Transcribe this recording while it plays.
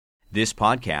This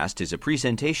podcast is a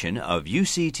presentation of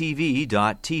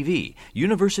UCTV.tv,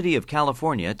 University of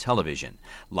California Television.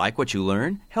 Like what you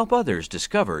learn? Help others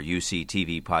discover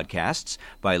UCTV podcasts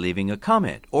by leaving a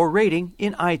comment or rating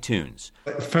in iTunes.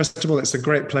 First of all, it's a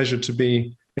great pleasure to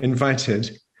be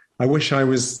invited. I wish I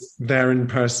was there in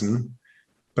person,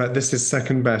 but this is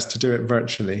second best to do it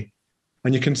virtually.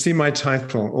 And you can see my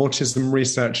title, Autism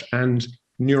Research and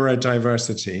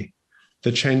Neurodiversity,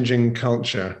 The Changing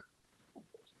Culture.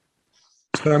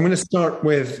 So I'm going to start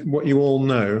with what you all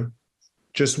know.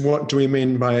 Just what do we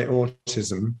mean by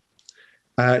autism?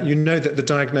 You know that the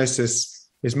diagnosis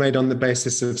is made on the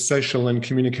basis of social and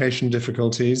communication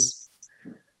difficulties,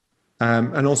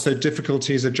 and also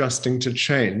difficulties adjusting to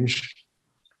change.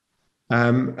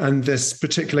 And this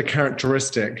particular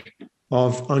characteristic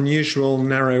of unusual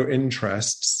narrow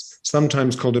interests,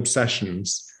 sometimes called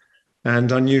obsessions, and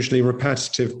unusually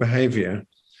repetitive behavior.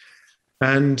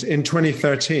 And in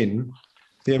 2013,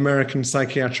 the American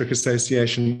Psychiatric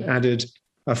Association added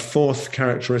a fourth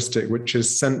characteristic, which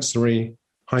is sensory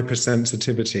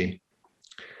hypersensitivity.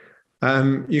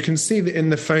 You can see that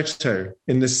in the photo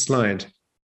in this slide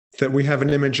that we have an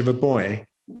image of a boy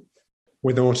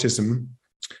with autism.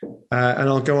 And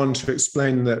I'll go on to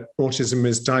explain that autism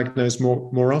is diagnosed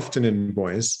more often in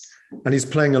boys. And he's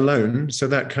playing alone, so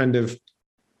that kind of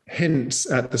hints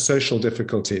at the social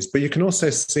difficulties. But you can also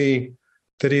see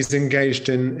that he's engaged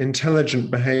in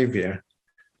intelligent behavior,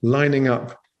 lining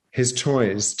up his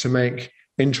toys to make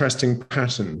interesting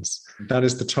patterns. That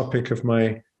is the topic of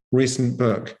my recent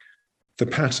book, The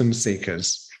Pattern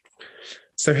Seekers.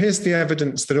 So here's the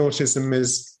evidence that autism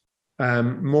is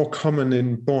more common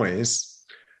in boys.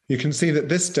 You can see that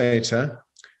this data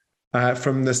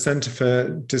from the Center for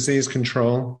Disease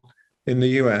Control in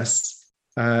the US,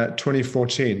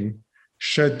 2014,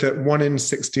 showed that 1 in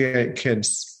 68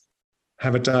 kids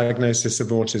have a diagnosis of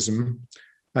autism,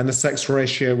 and the sex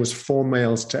ratio was 4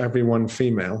 males to every 1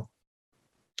 female.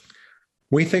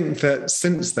 We think that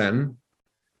since then,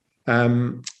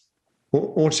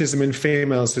 autism in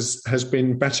females has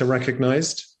been better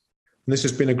recognized. And this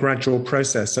has been a gradual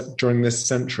process during this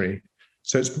century.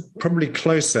 So it's probably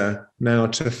closer now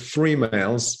to 3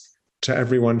 males to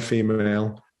every 1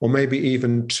 female, or maybe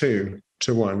even 2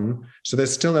 to 1. So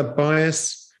there's still a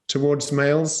bias towards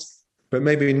males, but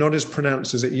maybe not as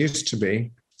pronounced as it used to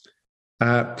be,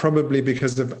 probably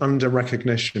because of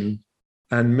under-recognition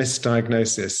and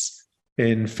misdiagnosis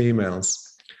in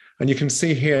females. And you can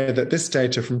see here that this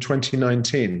data from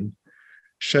 2019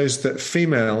 shows that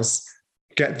females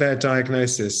get their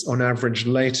diagnosis on average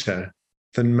later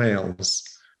than males.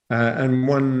 And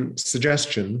one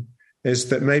suggestion is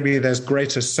that maybe there's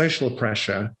greater social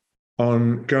pressure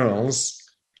on girls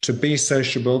to be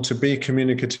sociable, to be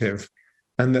communicative,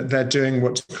 and that they're doing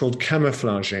what's called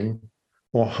camouflaging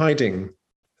or hiding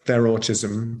their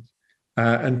autism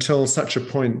until such a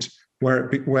point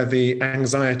where the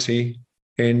anxiety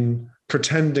in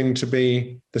pretending to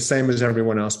be the same as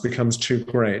everyone else becomes too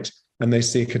great and they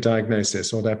seek a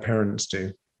diagnosis, or their parents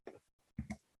do.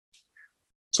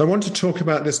 So I want to talk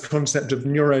about this concept of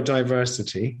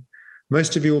neurodiversity.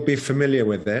 Most of you will be familiar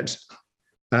with it.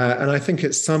 And I think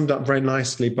it's summed up very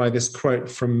nicely by this quote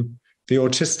from the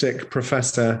autistic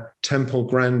professor Temple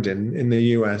Grandin in the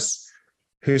US,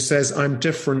 who says, "I'm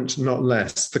different, not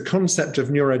less." The concept of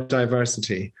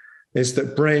neurodiversity is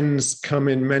that brains come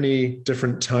in many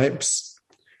different types.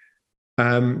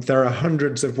 There are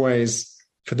hundreds of ways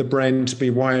for the brain to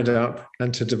be wired up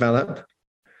and to develop.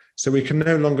 So we can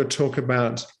no longer talk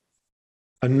about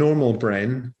a normal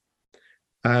brain,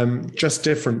 just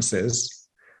differences.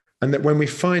 And that when we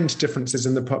find differences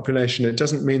in the population, it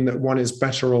doesn't mean that one is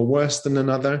better or worse than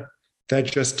another. They're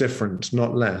just different,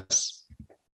 not less.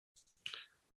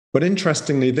 But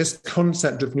interestingly, this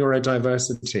concept of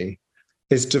neurodiversity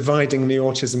is dividing the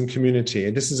autism community.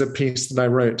 This is a piece that I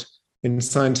wrote in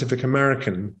Scientific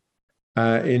American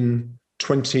in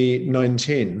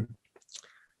 2019.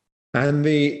 And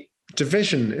the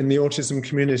division in the autism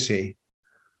community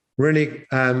really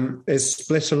is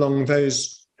split along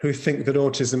those who think that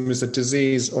autism is a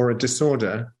disease or a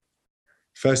disorder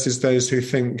versus those who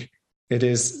think it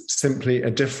is simply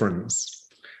a difference.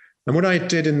 And what I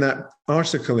did in that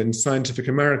article in Scientific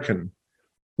American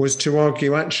was to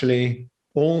argue actually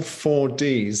all 4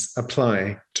 Ds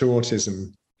apply to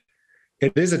autism.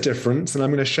 It is a difference, and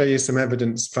I'm going to show you some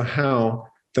evidence for how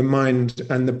the mind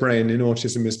and the brain in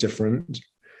autism is different.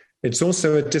 It's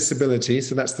also a disability,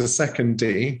 so that's the second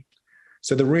D.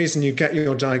 So the reason you get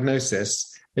your diagnosis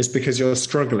is because you're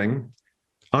struggling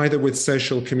either with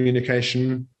social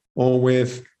communication or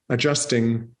with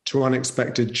adjusting to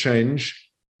unexpected change.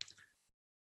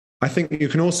 I think you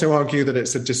can also argue that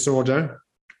it's a disorder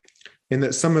in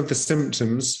that some of the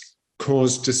symptoms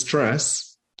cause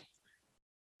distress.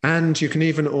 And you can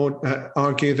even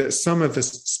argue that some of the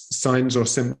signs or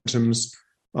symptoms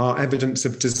are evidence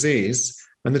of disease.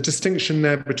 And the distinction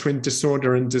there between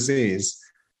disorder and disease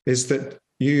is that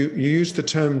you use the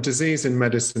term disease in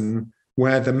medicine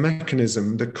where the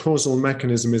mechanism, the causal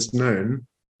mechanism is known,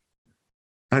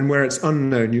 and where it's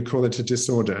unknown, you call it a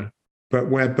disorder, but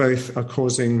where both are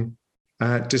causing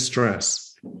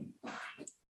distress.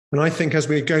 And I think as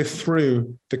we go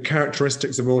through the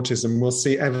characteristics of autism, we'll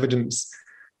see evidence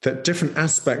that different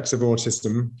aspects of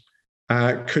autism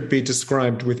could be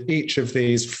described with each of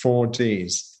these 4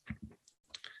 Ds.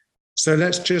 So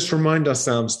let's just remind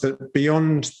ourselves that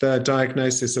beyond the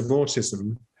diagnosis of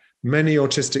autism, many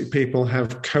autistic people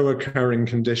have co-occurring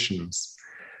conditions.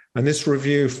 And this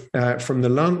review from the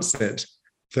Lancet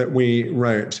that we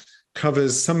wrote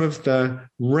covers some of the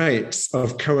rates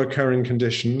of co-occurring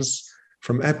conditions,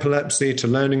 from epilepsy to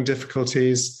learning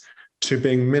difficulties to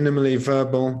being minimally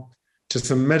verbal, to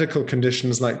some medical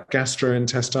conditions like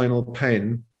gastrointestinal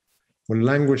pain or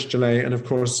language delay, and of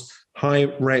course, high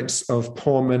rates of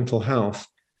poor mental health.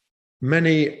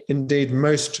 Many, indeed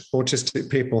most autistic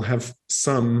people have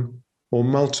some or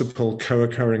multiple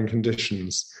co-occurring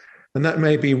conditions. And that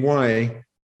may be why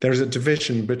there is a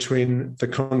division between the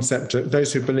concept of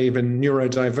those who believe in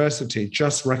neurodiversity,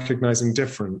 just recognizing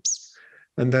difference,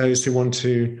 and those who want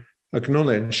to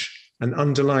acknowledge and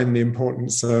underline the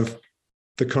importance of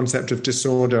the concept of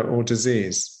disorder or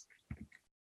disease.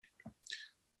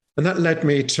 And that led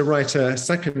me to write a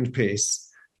second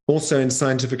piece, also in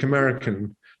Scientific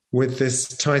American, with this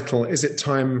title, Is It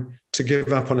Time to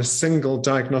Give Up on a Single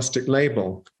Diagnostic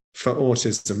Label for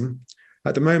Autism?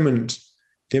 At the moment,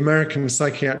 the American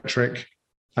Psychiatric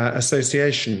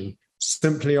Association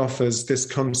simply offers this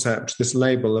concept, this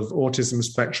label of autism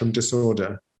spectrum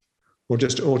disorder, or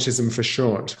just autism for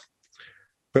short.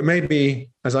 But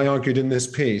maybe, as I argued in this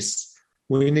piece,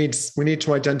 we need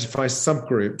to identify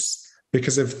subgroups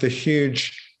because of the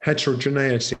huge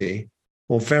heterogeneity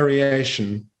or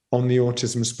variation on the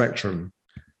autism spectrum.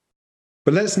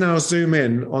 But let's now zoom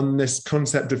in on this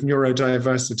concept of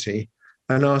neurodiversity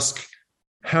and ask,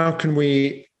 how can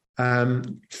we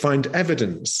find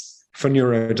evidence for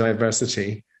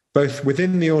neurodiversity, both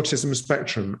within the autism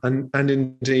spectrum and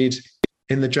indeed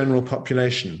in the general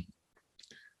population?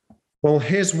 Well,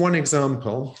 here's one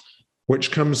example,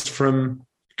 which comes from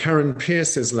Karen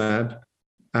Pierce's lab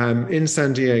in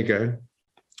San Diego,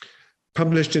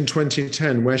 published in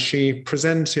 2010, where she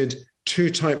presented 2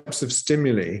 types of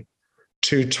stimuli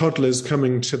to toddlers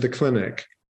coming to the clinic,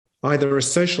 either a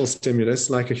social stimulus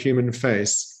like a human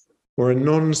face or a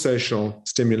non-social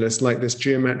stimulus like this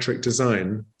geometric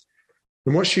design.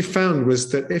 And what she found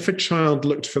was that if a child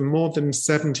looked for more than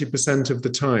 70% of the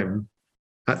time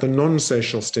at the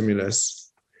non-social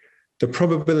stimulus, the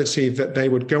probability that they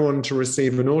would go on to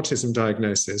receive an autism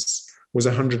diagnosis was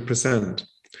 100%.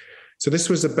 So this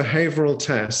was a behavioral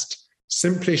test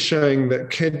simply showing that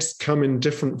kids come in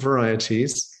different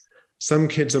varieties. Some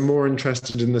kids are more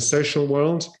interested in the social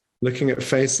world, looking at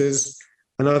faces,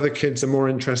 and other kids are more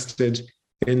interested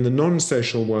in the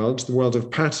non-social world, the world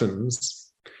of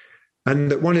patterns,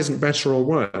 and that one isn't better or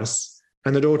worse,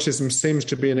 and that autism seems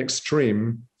to be an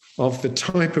extreme of the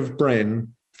type of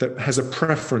brain that has a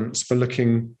preference for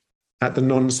looking at the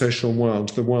non-social world,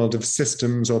 the world of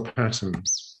systems or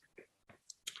patterns.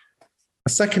 A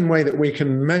second way that we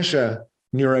can measure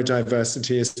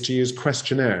neurodiversity is to use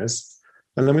questionnaires.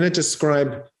 And I'm going to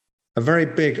describe a very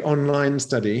big online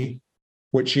study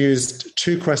which used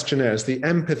 2 questionnaires, the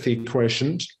empathy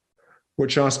quotient,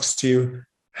 which asks you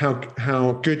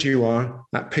how good you are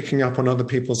at picking up on other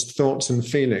people's thoughts and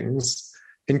feelings,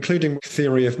 including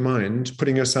theory of mind,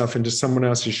 putting yourself into someone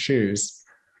else's shoes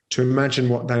to imagine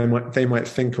what they might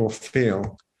think or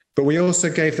feel. But we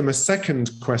also gave them a second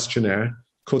questionnaire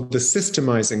called the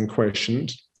systemizing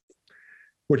quotient,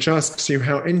 which asks you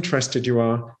how interested you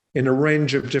are in a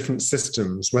range of different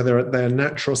systems, whether they're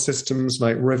natural systems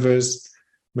like rivers,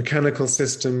 mechanical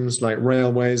systems like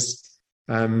railways,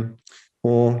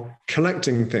 or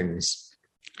collecting things.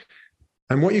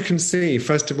 And what you can see,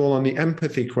 first of all, on the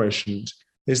empathy quotient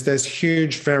is there's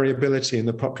huge variability in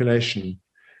the population.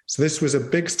 So this was a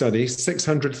big study,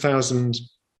 600,000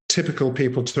 typical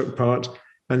people took part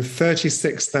and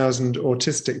 36,000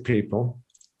 autistic people.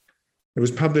 It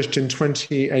was published in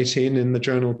 2018 in the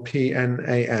journal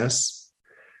PNAS.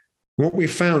 What we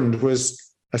found was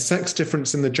a sex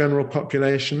difference in the general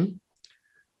population,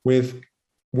 with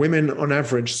women on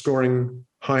average scoring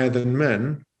higher than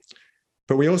men,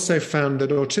 But we also found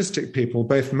that autistic people,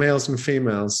 both males and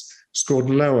females, scored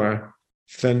lower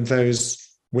than those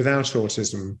without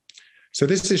autism. So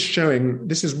this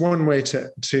is one way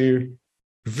to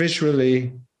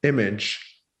visually image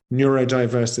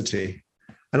neurodiversity.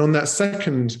 And on that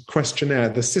second questionnaire,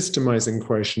 the systemizing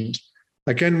quotient,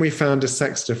 again, we found a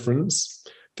sex difference.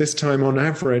 This time, on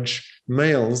average,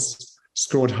 males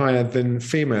scored higher than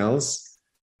females,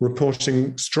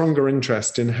 reporting stronger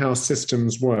interest in how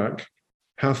systems work,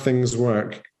 how things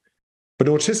work. But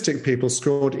autistic people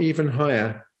scored even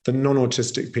higher than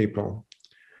non-autistic people.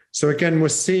 So again, we're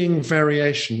seeing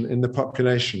variation in the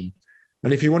population.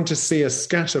 And if you want to see a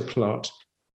scatter plot,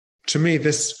 to me,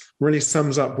 this really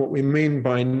sums up what we mean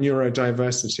by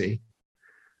neurodiversity,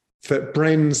 that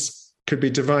brains could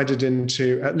be divided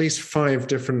into at least 5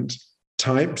 different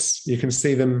types. You can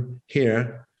see them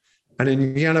here. And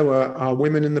in yellow are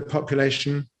women in the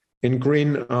population. In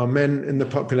green are men in the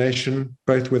population,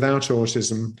 both without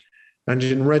autism. And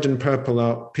in red and purple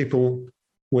are people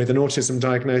with an autism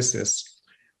diagnosis.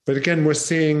 But again, we're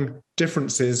seeing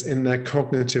differences in their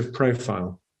cognitive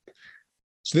profile.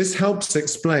 So this helps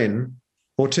explain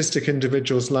autistic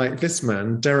individuals like this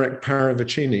man, Derek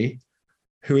Paravicini,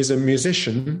 who is a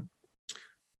musician.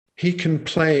 He can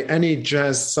play any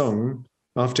jazz song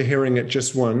after hearing it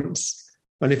just once.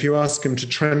 And if you ask him to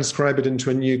transcribe it into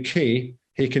a new key,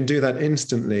 he can do that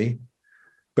instantly.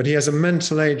 But he has a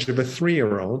mental age of a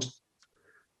 3-year-old,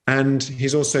 and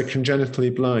he's also congenitally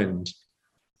blind.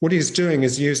 What he's doing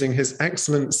is using his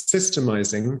excellent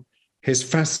systemizing, his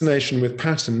fascination with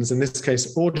patterns, in this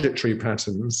case, auditory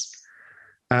patterns,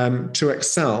 to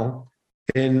excel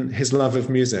in his love of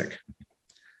music.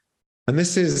 And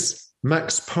this is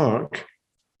Max Park,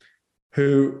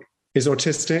 who is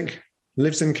autistic,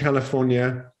 lives in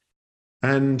California,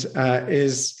 and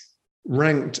is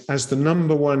ranked as the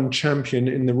 #1 champion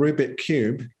in the Rubik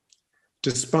Cube,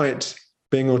 despite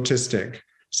being autistic.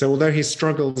 So although he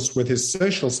struggles with his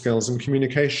social skills and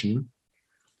communication,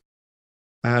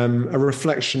 a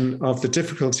reflection of the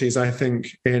difficulties, I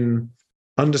think, in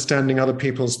understanding other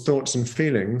people's thoughts and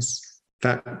feelings,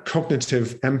 that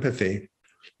cognitive empathy.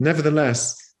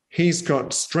 Nevertheless, he's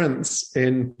got strengths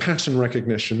in pattern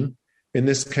recognition, in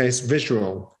this case,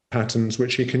 visual patterns,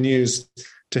 which he can use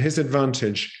to his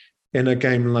advantage in a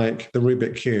game like the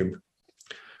Rubik Cube.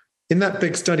 In that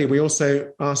big study, we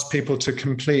also asked people to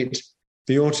complete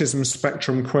the autism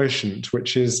spectrum quotient,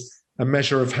 which is a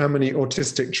measure of how many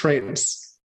autistic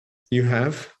traits you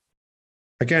have.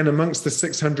 Again, amongst the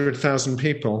 600,000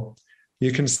 people,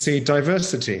 you can see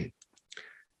diversity,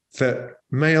 that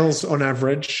males on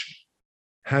average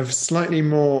have slightly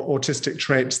more autistic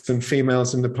traits than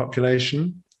females in the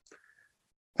population,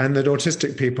 and that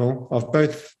autistic people of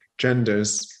both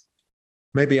genders,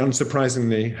 maybe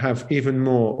unsurprisingly, have even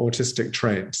more autistic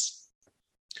traits.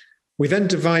 We then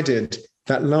divided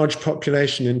that large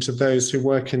population into those who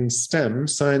work in STEM,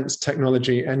 science,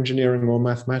 technology, engineering, or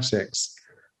mathematics,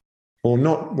 or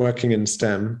not working in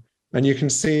STEM. And you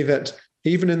can see that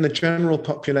even in the general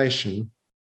population,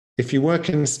 if you work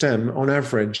in STEM, on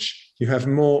average, you have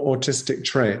more autistic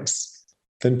traits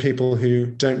than people who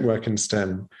don't work in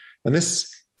STEM. And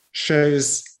this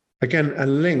shows, again, a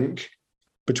link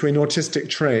between autistic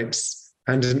traits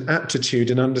and an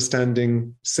aptitude in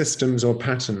understanding systems or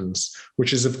patterns,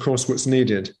 which is, of course, what's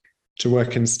needed to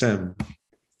work in STEM.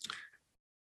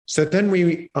 So then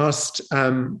we asked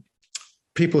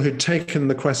people who'd taken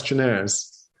the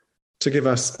questionnaires to give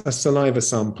us a saliva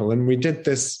sample. And we did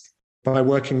this by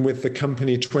working with the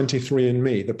company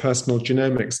 23andMe, the personal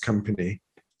genomics company,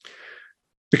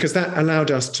 because that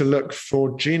allowed us to look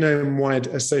for genome-wide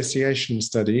association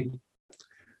study.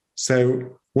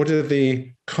 So what are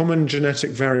the common genetic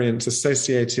variants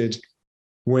associated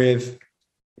with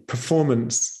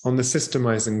performance on the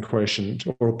systemizing quotient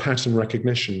or pattern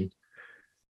recognition?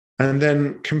 And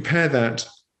then compare that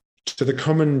to the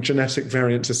common genetic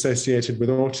variants associated with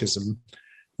autism.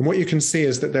 And what you can see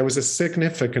is that there was a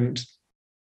significant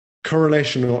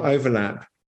correlation or overlap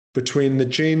between the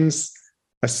genes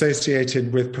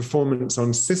associated with performance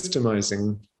on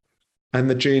systemizing and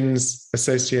the genes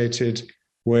associated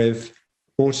with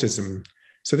autism.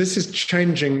 So this is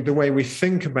changing the way we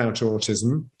think about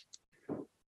autism,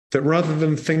 that rather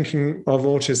than thinking of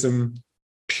autism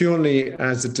purely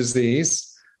as a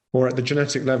disease or at the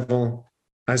genetic level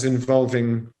as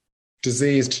involving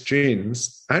diseased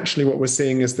genes, actually what we're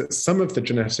seeing is that some of the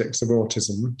genetics of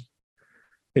autism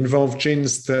involve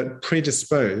genes that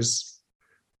predispose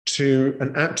to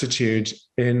an aptitude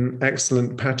in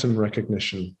excellent pattern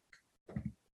recognition.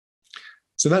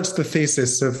 So that's the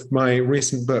thesis of my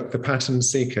recent book, The Pattern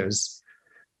Seekers.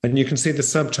 And you can see the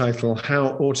subtitle,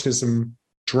 How Autism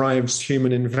Drives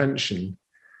Human Invention.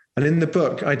 And in the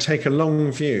book, I take a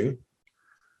long view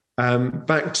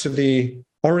back to the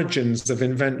origins of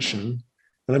invention.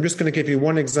 And I'm just going to give you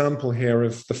one example here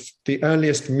of the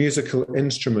earliest musical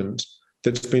instrument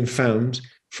that's been found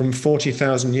from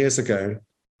 40,000 years ago.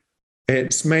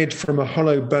 It's made from a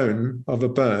hollow bone of a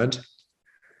bird.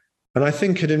 And I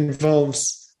think it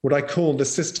involves what I call the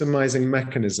systemizing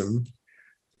mechanism,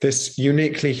 this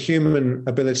uniquely human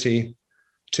ability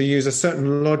to use a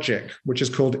certain logic, which is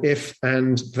called if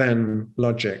and then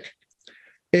logic.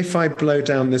 If I blow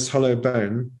down this hollow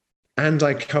bone and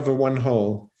I cover one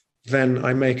hole, then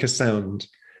I make a sound.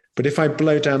 But if I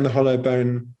blow down the hollow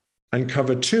bone and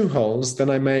cover two holes, then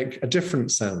I make a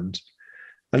different sound.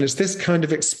 And it's this kind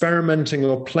of experimenting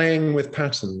or playing with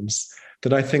patterns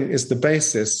that I think is the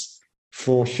basis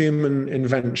for human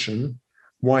invention,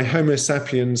 why Homo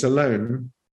sapiens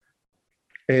alone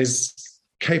is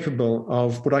capable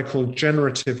of what I call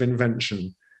generative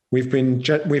invention. We've been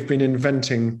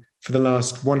inventing for the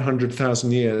last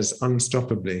 100,000 years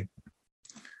unstoppably.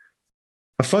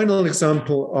 A final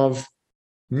example of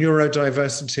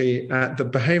neurodiversity at the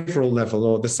behavioral level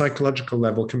or the psychological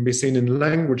level can be seen in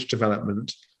language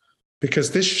development,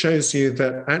 because this shows you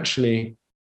that actually,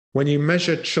 when you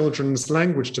measure children's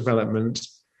language development,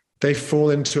 they fall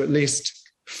into at least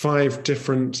 5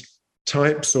 different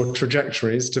types or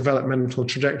trajectories, developmental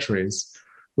trajectories,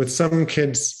 with some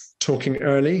kids talking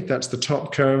early, that's the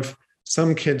top curve,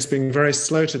 some kids being very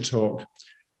slow to talk,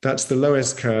 that's the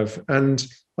lowest curve, and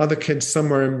other kids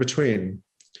somewhere in between,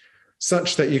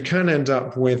 such that you can end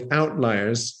up with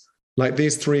outliers like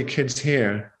these 3 kids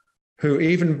here, who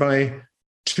even by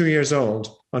 2 years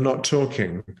old are not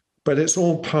talking, but it's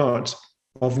all part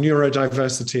of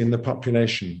neurodiversity in the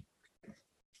population.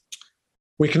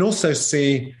 We can also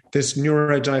see this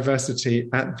neurodiversity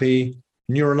at the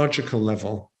neurological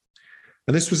level.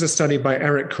 And this was a study by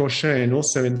Eric Courchain,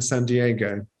 also in San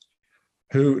Diego,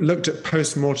 who looked at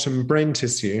post-mortem brain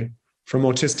tissue from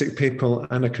autistic people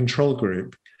and a control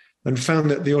group and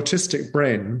found that the autistic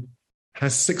brain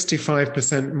has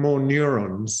 65% more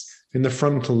neurons in the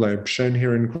frontal lobe, shown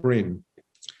here in green.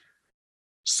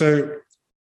 So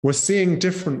we're seeing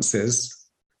differences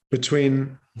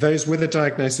between those with a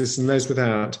diagnosis and those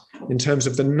without in terms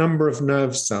of the number of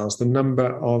nerve cells, the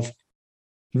number of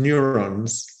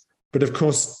neurons. But of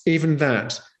course, even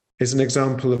that is an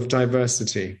example of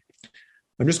diversity.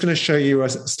 I'm just going to show you a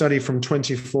study from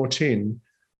 2014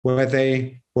 where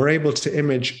they were able to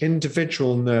image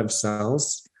individual nerve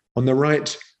cells, on the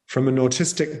right from an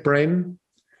autistic brain,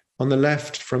 on the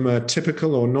left from a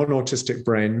typical or non-autistic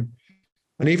brain.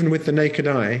 And even with the naked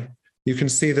eye, you can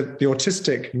see that the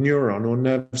autistic neuron or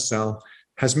nerve cell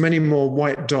has many more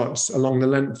white dots along the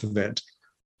length of it.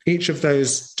 Each of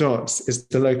those dots is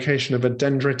the location of a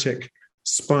dendritic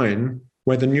spine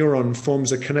where the neuron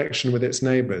forms a connection with its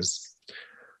neighbors.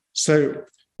 So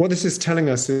what this is telling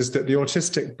us is that the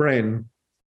autistic brain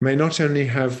may not only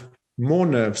have more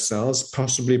nerve cells,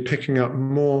 possibly picking up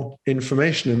more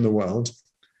information in the world,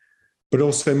 but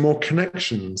also more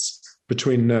connections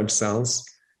between nerve cells,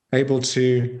 able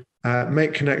to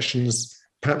make connections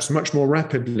perhaps much more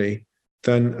rapidly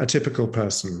than a typical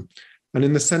person. And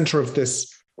in the center of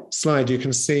this slide, you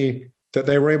can see that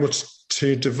they were able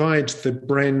to divide the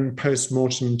brain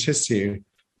post-mortem tissue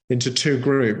into 2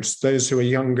 groups, those who are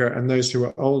younger and those who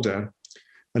are older,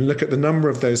 and look at the number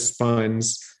of those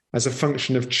spines as a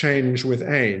function of change with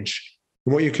age.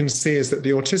 And what you can see is that the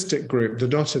autistic group, the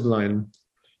dotted line,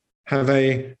 have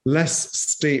a less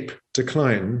steep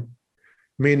decline,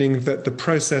 meaning that the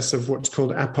process of what's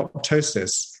called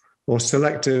apoptosis, or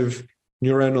selective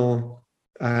neuronal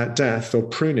death or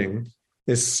pruning,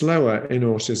 is slower in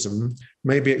autism,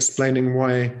 maybe explaining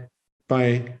why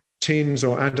by teens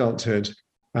or adulthood,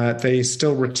 they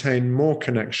still retain more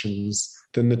connections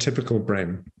than the typical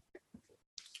brain.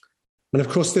 And of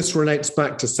course, this relates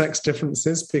back to sex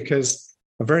differences, because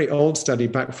a very old study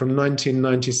back from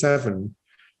 1997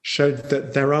 showed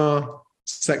that there are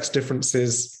sex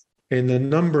differences in the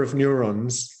number of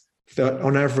neurons that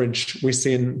on average we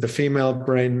see in the female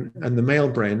brain and the male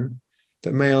brain,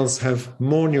 that males have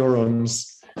more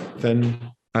neurons than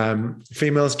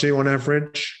females do on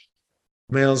average,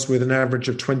 males with an average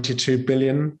of 22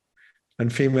 billion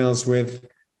and females with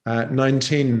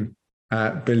 19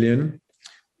 billion.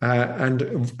 And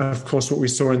of course, what we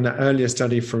saw in the earlier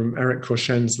study from Eric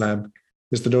Courchain's lab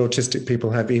is that autistic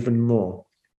people have even more.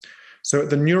 So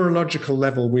at the neurological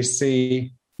level, we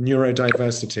see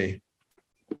neurodiversity.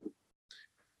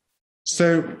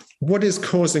 So what is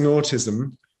causing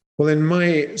autism? Well, in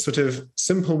my sort of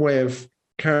simple way of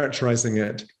characterizing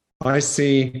it, I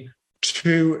see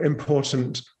two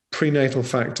important prenatal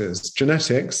factors: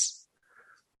 genetics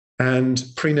and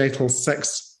prenatal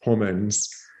sex hormones.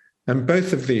 And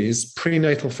both of these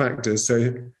prenatal factors,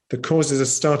 so the causes are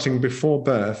starting before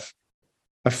birth,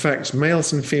 affect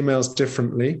males and females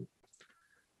differently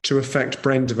to affect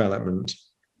brain development.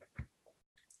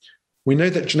 We know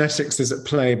that genetics is at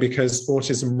play because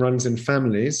autism runs in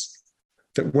families,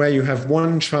 that where you have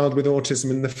one child with autism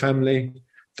in the family,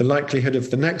 the likelihood of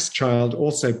the next child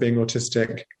also being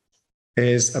autistic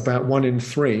is about 1 in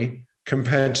 3,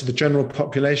 compared to the general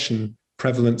population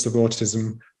prevalence of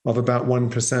autism of about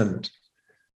 1%.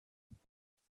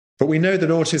 But we know that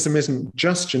autism isn't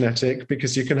just genetic,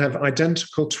 because you can have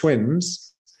identical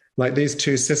twins, like these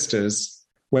two sisters,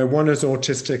 where one is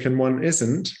autistic and one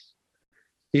isn't,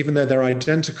 even though they're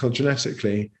identical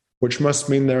genetically, which must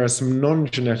mean there are some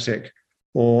non-genetic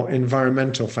or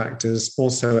environmental factors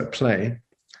also at play.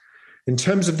 In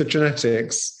terms of the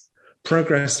genetics,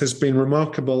 progress has been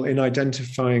remarkable in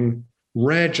identifying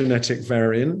rare genetic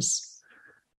variants.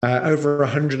 Over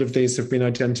 100 of these have been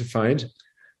identified.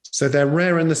 So they're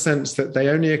rare in the sense that they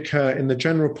only occur in the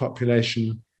general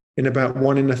population in about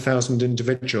 1 in 1,000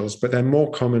 individuals, but they're more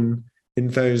common in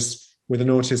those with an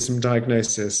autism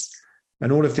diagnosis.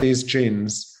 And all of these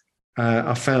genes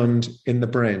are found in the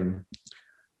brain.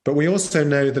 But we also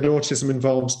know that autism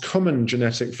involves common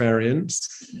genetic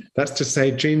variants. That's to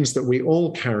say, genes that we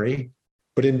all carry,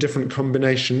 but in different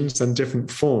combinations and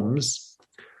different forms,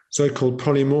 so-called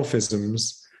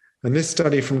polymorphisms. And this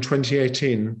study from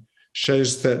 2018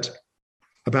 shows that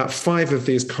about 5 of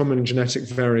these common genetic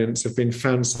variants have been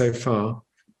found so far,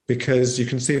 because you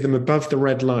can see them above the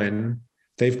red line.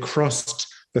 They've crossed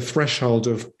the threshold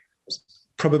of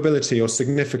probability or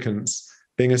significance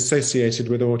being associated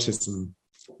with autism.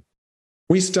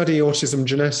 We study autism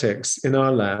genetics in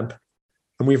our lab,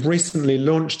 and we've recently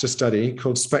launched a study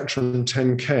called Spectrum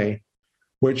 10K,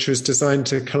 which was designed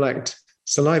to collect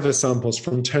saliva samples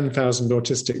from 10,000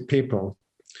 autistic people.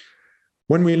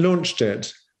 When we launched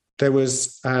it, there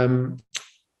was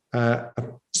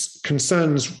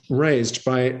concerns raised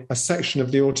by a section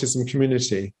of the autism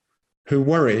community who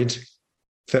worried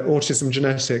that autism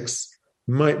genetics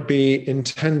might be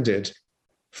intended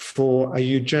for a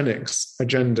eugenics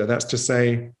agenda. That's to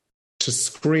say, to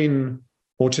screen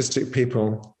autistic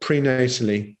people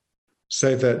prenatally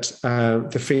so that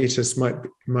the fetus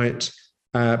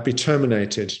might be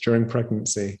terminated during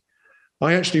pregnancy.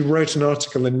 I actually wrote an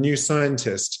article in New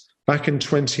Scientist back in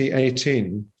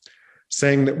 2018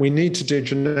 saying that we need to do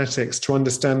genetics to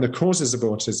understand the causes of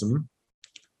autism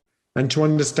and to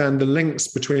understand the links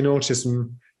between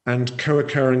autism and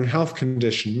co-occurring health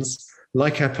conditions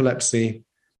like epilepsy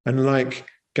and like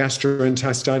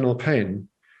gastrointestinal pain.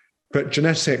 But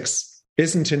genetics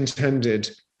isn't intended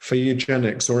for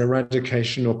eugenics or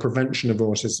eradication or prevention of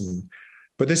autism.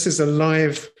 But this is a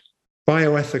live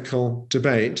bioethical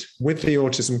debate with the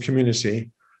autism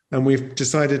community, and we've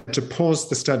decided to pause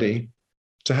the study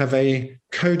to have a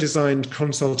co-designed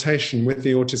consultation with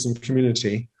the autism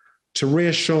community to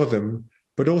reassure them,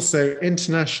 but also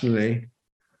internationally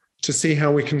to see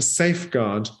how we can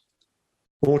safeguard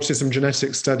autism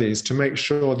genetic studies to make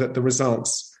sure that the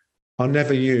results are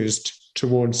never used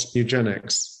towards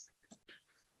eugenics.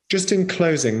 Just in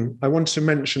closing, I want to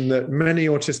mention that many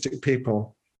autistic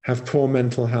people have poor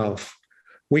mental health.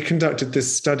 We conducted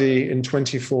this study in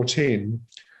 2014,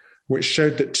 which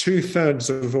showed that 2/3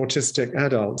 of autistic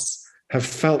adults have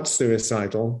felt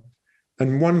suicidal,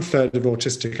 and 1/3 of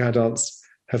autistic adults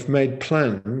have made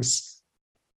plans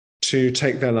to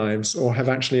take their lives or have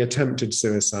actually attempted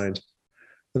suicide.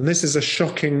 And this is a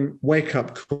shocking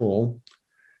wake-up call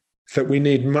that we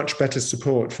need much better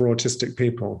support for autistic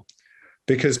people,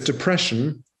 because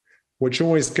depression, which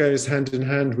always goes hand in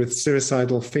hand with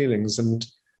suicidal feelings and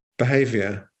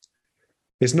behavior,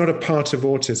 is not a part of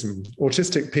autism.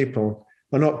 Autistic people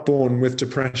are not born with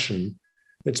depression.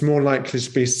 It's more likely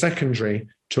to be secondary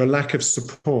to a lack of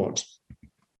support.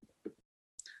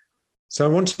 So I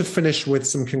want to finish with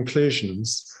some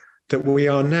conclusions that we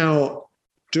are now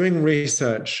doing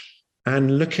research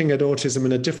and looking at autism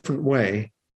in a different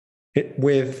way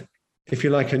with, if you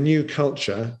like, a new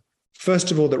culture.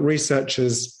 First of all, that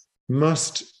researchers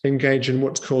must engage in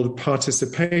what's called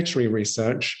participatory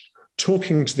research,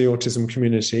 talking to the autism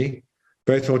community,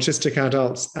 both autistic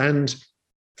adults and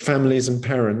families and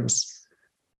parents,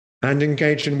 and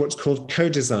engage in what's called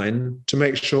co-design to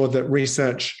make sure that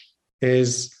research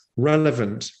is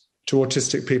relevant to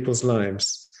autistic people's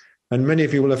lives. And many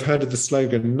of you will have heard of the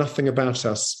slogan, "Nothing about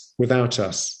us without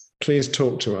us." Please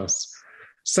talk to us.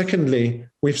 Secondly,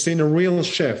 we've seen a real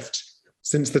shift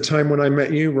since the time when I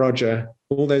met you, Roger,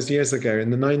 all those years ago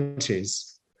in the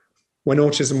 90s, when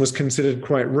autism was considered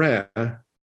quite rare,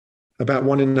 about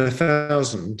 1 in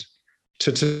 1,000,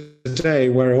 to today,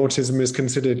 where autism is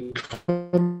considered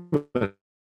common,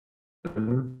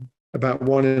 about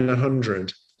 1 in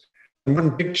 100. And one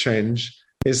big change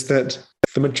is that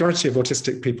the majority of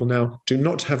autistic people now do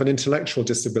not have an intellectual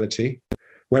disability,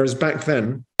 whereas back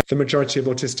then, the majority of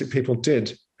autistic people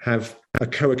did have a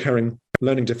co-occurring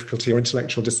learning difficulty or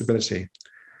intellectual disability.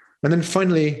 And then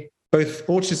finally, both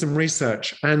autism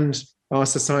research and our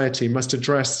society must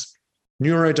address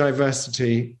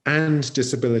neurodiversity and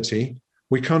disability.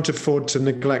 We can't afford to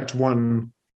neglect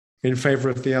one in favor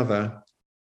of the other.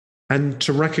 And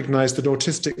to recognize that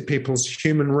autistic people's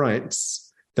human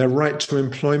rights, their right to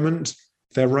employment,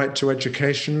 their right to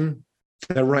education,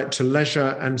 their right to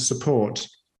leisure and support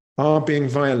are being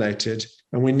violated.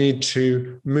 And we need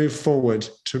to move forward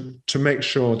to make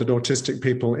sure that autistic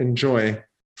people enjoy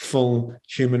full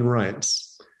human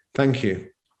rights. Thank you.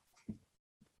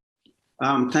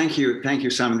 Thank you,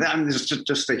 Simon. There's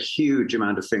just a huge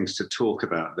amount of things to talk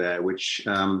about there, which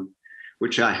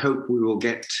I hope we will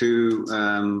get to.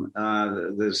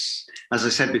 There's, as I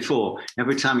said before,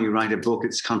 every time you write a book,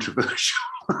 it's controversial,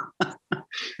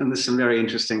 and there's some very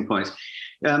interesting points.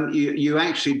 You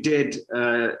actually did.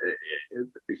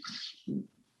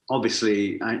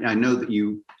 Obviously, I know that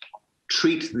you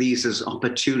treat these as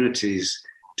opportunities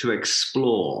to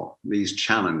explore these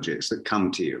challenges that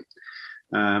come to you.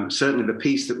 Certainly the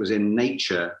piece that was in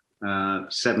Nature,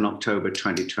 7 October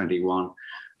 2021,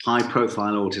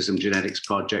 high-profile autism genetics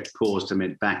project paused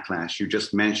amid backlash. You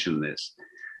just mentioned this.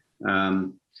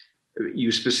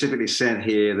 You specifically said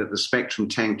here that the Spectrum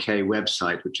 10K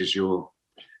website, which is your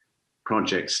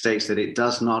project, states that it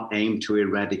does not aim to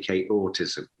eradicate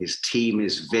autism. His team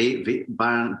is,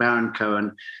 Baron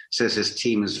Cohen says his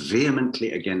team is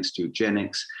vehemently against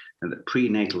eugenics and that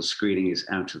prenatal screening is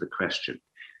out of the question.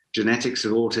 Genetics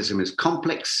of autism is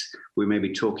complex. We may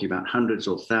be talking about hundreds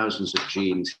or thousands of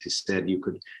genes. He said you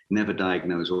could never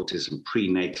diagnose autism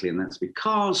prenatally, and that's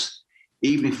because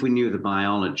even if we knew the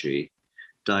biology,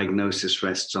 diagnosis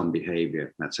rests on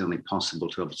behavior. That's only possible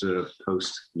to observe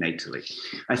postnatally.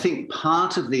 I think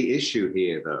part of the issue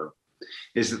here, though,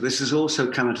 is that this has also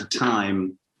come at a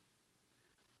time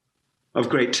of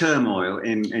great turmoil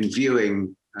in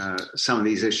viewing some of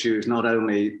these issues, not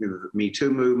only the Me Too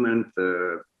movement,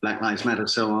 the Black Lives Matter,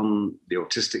 so on, the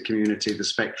autistic community, the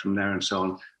spectrum there, and so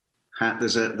on.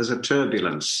 There's a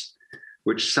turbulence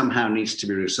which somehow needs to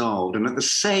be resolved. And at the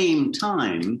same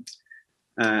time,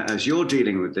 as you're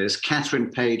dealing with this,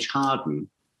 Catherine Page Harden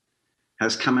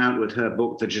has come out with her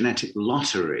book, The Genetic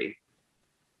Lottery,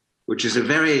 which is a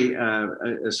very,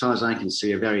 as far as I can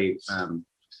see, a very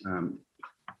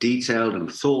detailed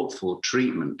and thoughtful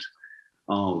treatment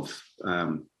of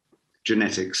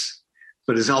genetics,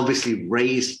 but has obviously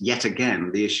raised yet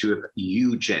again the issue of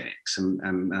eugenics and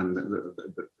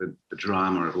the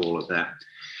drama of all of that.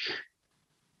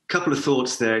 Couple of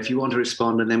thoughts there, if you want to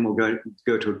respond, and then we'll go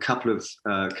to a couple of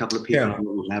people who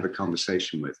we'll have a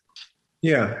conversation with.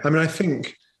 Yeah, I mean, I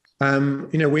think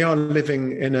we are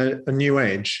living in a new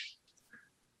age.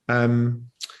 One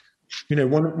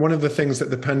of the things that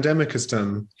the pandemic has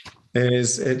done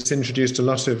is it's introduced a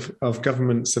lot of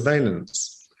government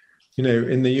surveillance.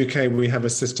 In the UK, we have a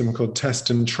system called Test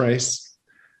and Trace.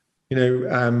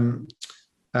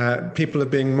 People are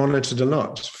being monitored a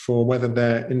lot for whether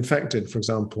they're infected, for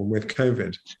example, with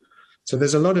COVID. So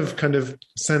there's a lot of kind of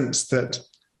sense that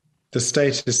the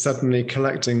state is suddenly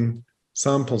collecting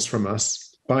samples from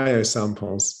us,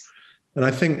 biosamples. And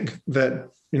I think that,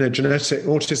 genetic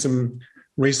autism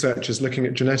researchers looking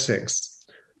at genetics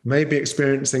may be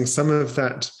experiencing some of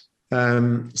that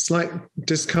slight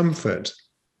discomfort.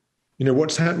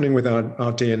 What's happening with our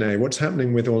DNA? What's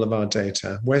happening with all of our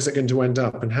data? Where's it going to end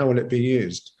up and how will it be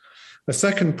used? A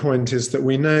second point is that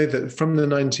we know that from the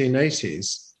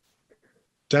 1980s,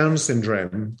 Down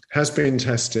syndrome has been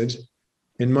tested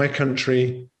in my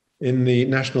country, in the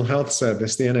National Health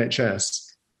Service, the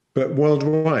NHS, but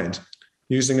worldwide,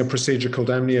 using a procedure called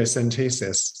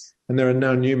amniocentesis. And there are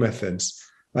now new methods.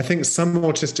 I think some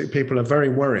autistic people are very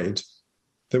worried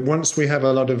that once we have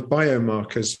a lot of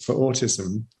biomarkers for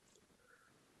autism,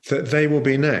 that they will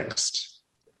be next.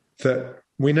 That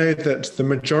we know that the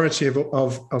majority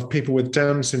of people with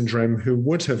Down syndrome who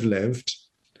would have lived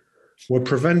were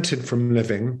prevented from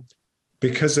living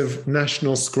because of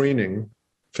national screening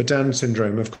for Down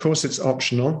syndrome. Of course, it's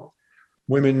optional.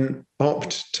 Women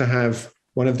opt to have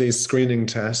one of these screening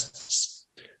tests,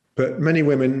 but many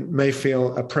women may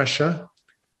feel a pressure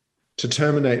to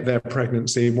terminate their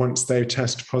pregnancy once they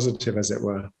test positive, as it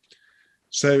were.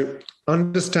 So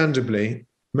understandably,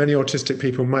 many autistic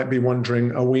people might be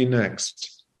wondering, are we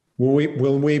next?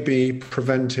 Will we be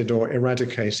prevented or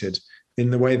eradicated in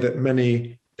the way that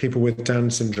many people with Down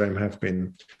syndrome have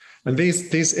been? And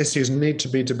these issues need to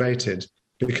be debated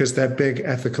because they're big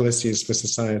ethical issues for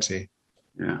society.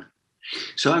 Yeah.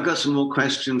 So I've got some more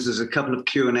questions. There's a couple of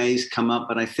Q&As come up,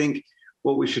 but I think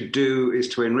what we should do is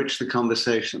to enrich the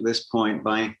conversation at this point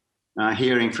by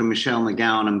hearing from Michelle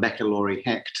McGowan and Becca Laurie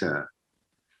Hector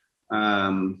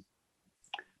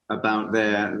about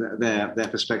their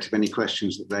perspective, any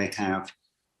questions that they have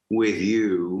with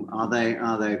you. Are they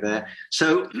there?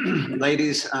 So,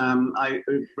 ladies,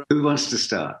 who wants to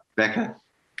start? Becca?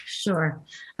 Sure.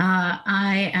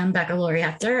 I am Becca Laurie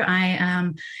Hector. I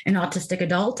am an autistic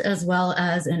adult as well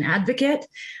as an advocate,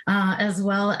 as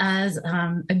well as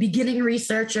a beginning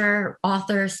researcher,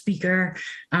 author, speaker,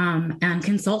 and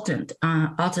consultant,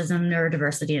 autism,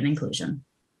 neurodiversity, and inclusion.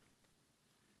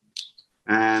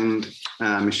 And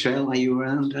Michelle, are you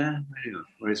around?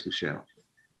 Where is Michelle?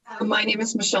 My name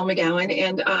is Michelle McGowan,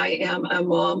 and I am a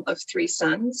mom of 3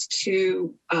 sons,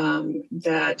 2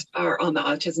 that are on the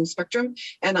autism spectrum,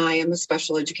 and I am a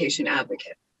special education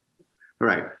advocate. All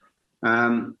right.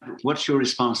 What's your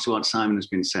response to what Simon has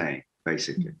been saying,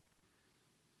 basically?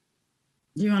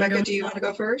 Becca, do you want to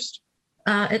go first?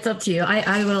 It's up to you.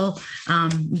 I will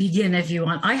begin if you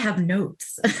want. I have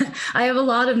notes. I have a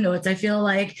lot of notes. I feel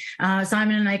like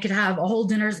Simon and I could have a whole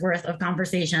dinner's worth of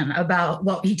conversation about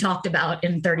what he talked about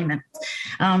in 30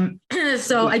 minutes.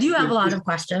 So I do have a lot of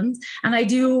questions, and I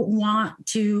do want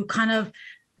to kind of,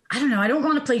 I don't know, I don't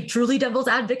want to play truly devil's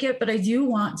advocate, but I do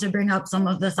want to bring up some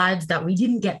of the sides that we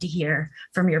didn't get to hear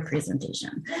from your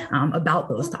presentation about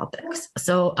those topics.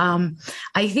 So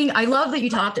I think I love that you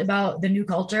talked about the new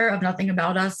culture of nothing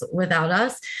about us without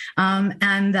us,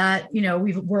 and that, you know,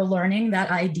 we're learning that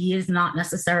ID is not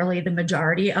necessarily the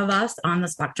majority of us on the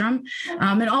spectrum,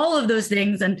 and all of those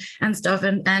things and stuff.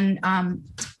 And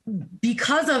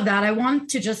because of that, I want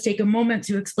to just take a moment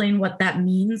to explain what that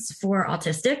means for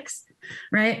autistics.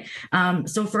 Right.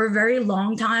 So for a very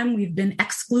long time, we've been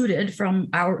excluded from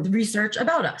our research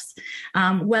about us,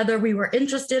 whether we were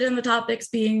interested in the topics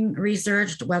being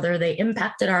researched, whether they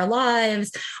impacted our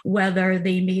lives, whether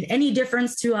they made any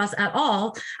difference to us at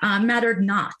all, mattered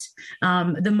not.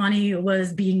 The money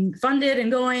was being funded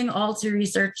and going all to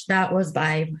research that was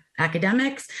by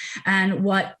academics and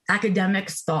what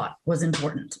academics thought was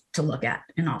important to look at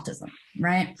in autism,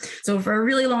 right? So for a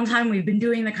really long time, we've been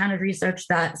doing the kind of research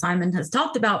that Simon has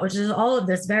talked about, which is all of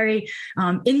this very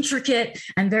intricate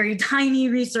and very tiny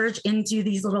research into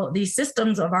these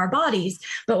systems of our bodies.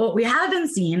 But what we haven't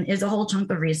seen is a whole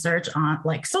chunk of research on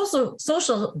like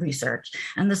social research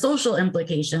and the social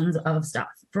implications of stuff.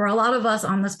 For a lot of us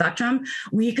on the spectrum,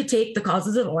 we could take the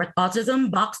causes of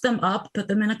autism, box them up, put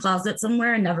them in a closet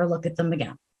somewhere, and never look at them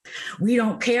again. We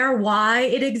don't care why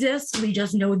it exists. We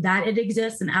just know that it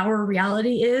exists. And our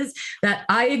reality is that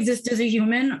I exist as a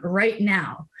human right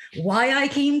now. Why I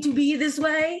came to be this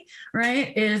way,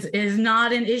 right, is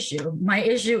not an issue. My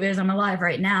issue is I'm alive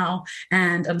right now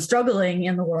and I'm struggling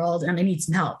in the world and I need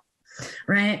some help,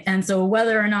 right? And so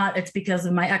whether or not it's because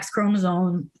of my X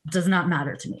chromosome does not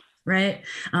matter to me. Right?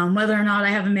 Whether or not I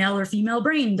have a male or female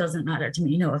brain doesn't matter to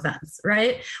me, no offense,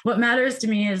 right? What matters to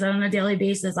me is that on a daily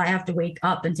basis, I have to wake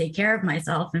up and take care of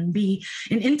myself and be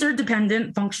an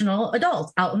interdependent, functional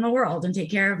adult out in the world and take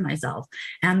care of myself.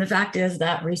 And the fact is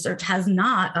that research has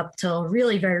not, up till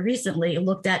really very recently,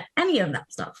 looked at any of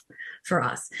that stuff for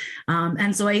us.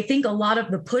 And so I think a lot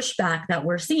of the pushback that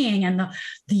we're seeing and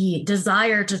the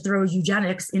desire to throw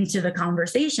eugenics into the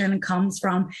conversation comes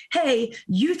from, hey,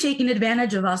 you've taken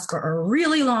advantage of us for a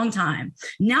really long time.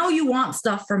 Now you want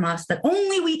stuff from us that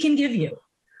only we can give you.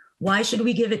 Why should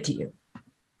we give it to you?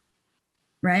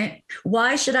 Right?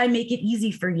 Why should I make it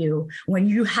easy for you when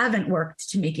you haven't worked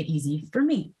to make it easy for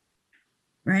me?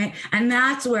 Right. And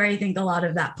that's where I think a lot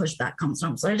of that pushback comes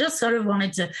from. So I just sort of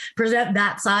wanted to present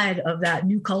that side of that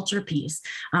new culture piece.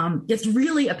 It's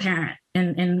really apparent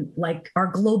in like our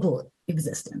global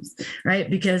existence, right?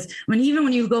 Because even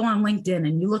when you go on LinkedIn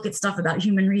and you look at stuff about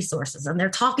human resources and they're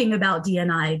talking about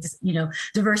D&I,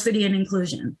 diversity and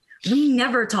inclusion, we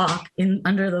never talk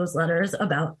under those letters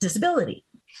about disability.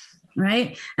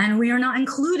 Right. And we are not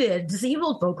included.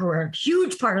 Disabled folk who are a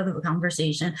huge part of the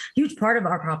conversation, huge part of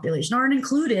our population aren't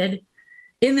included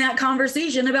in that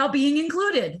conversation about being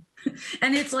included.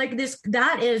 And it's like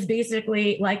that is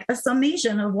basically like a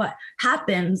summation of what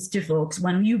happens to folks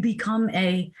when you become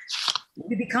a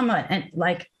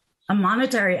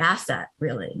monetary asset,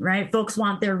 really, right? Folks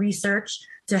want their research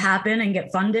to happen and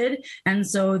get funded. And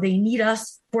so they need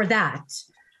us for that.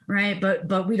 right?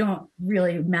 But we don't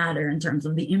really matter in terms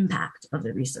of the impact of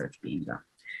the research being done.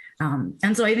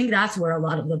 And so I think that's where a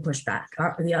lot of the pushback,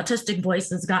 the autistic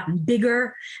voice has gotten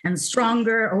bigger and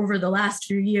stronger over the last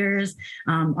few years.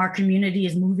 Our community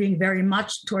is moving very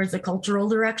much towards a cultural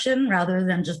direction rather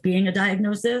than just being a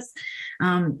diagnosis.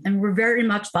 And we're very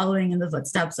much following in the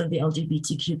footsteps of the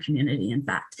LGBTQ community, in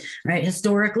fact, right?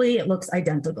 Historically, it looks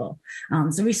identical.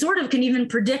 So we sort of can even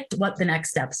predict what the next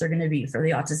steps are going to be for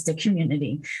the autistic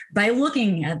community by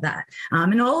looking at that.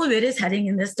 And all of it is heading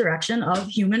in this direction of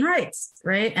human rights,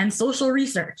 right? And social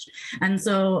research. And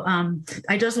so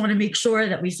I just want to make sure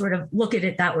that we sort of look at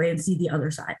it that way and see the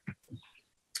other side.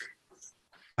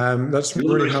 That's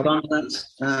really helpful.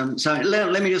 So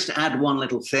let me just add one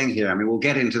little thing here. I mean, we'll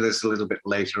get into this a little bit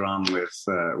later on with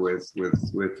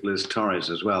Liz Torres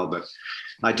as well. But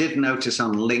I did notice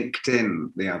on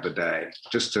LinkedIn the other day,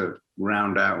 just to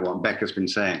round out what Becca's been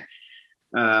saying,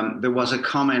 there was a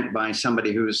comment by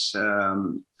somebody who's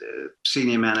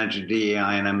senior manager DEI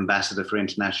and ambassador for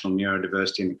international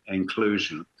neurodiversity and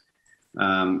inclusion.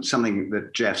 Something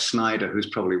that Jeff Snyder, who's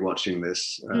probably watching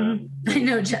this, I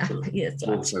know Jeff, yes,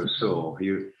 also saw.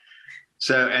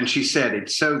 And she said,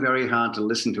 it's so very hard to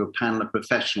listen to a panel of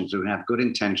professionals who have good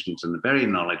intentions and are very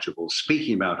knowledgeable,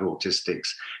 speaking about autistics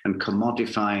and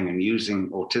commodifying and using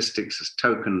autistics as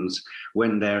tokens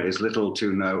when there is little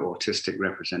to no autistic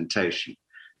representation.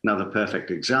 Another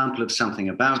perfect example of something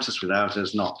about us without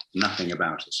us, not nothing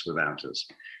about us without us.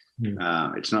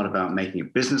 It's not about making a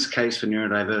business case for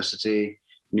neurodiversity.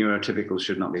 Neurotypicals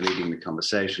should not be leading the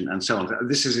conversation, and so on.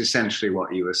 This is essentially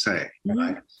what you were saying,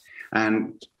 right?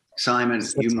 And Simon,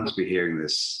 you must be hearing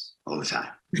this all the time.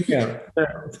 Yeah,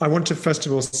 I want to first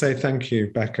of all say thank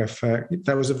you, Becca. For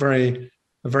that was a very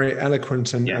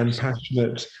eloquent and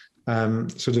passionate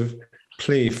sort of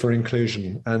plea for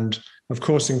inclusion. And of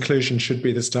course, inclusion should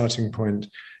be the starting point.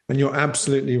 And you're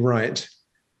absolutely right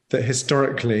that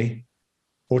historically,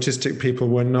 autistic people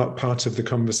were not part of the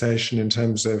conversation in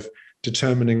terms of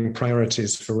determining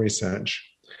priorities for research.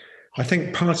 I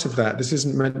think part of that, this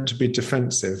isn't meant to be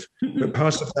defensive, but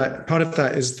part of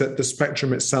that is that the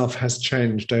spectrum itself has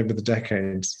changed over the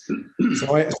decades.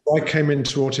 So I came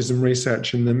into autism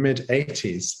research in the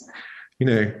mid-80s,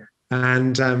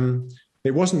 and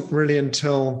it wasn't really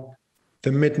until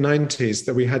the mid-90s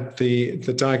that we had the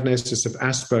diagnosis of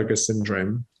Asperger's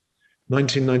syndrome,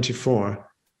 1994,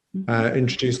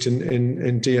 introduced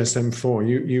in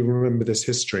DSM-4. You remember this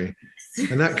history.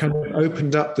 And that kind of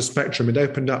opened up the spectrum. It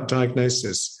opened up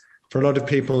diagnosis for a lot of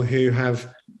people who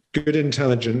have good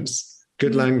intelligence,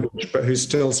 good language, but who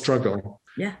still struggle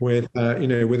with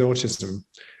autism.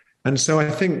 And so I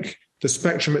think the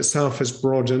spectrum itself has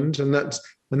broadened, and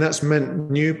that's meant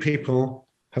new people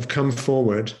have come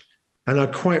forward and are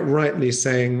quite rightly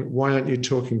saying, why aren't you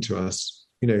talking to us?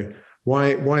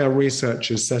 Why are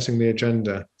researchers setting the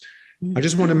agenda? I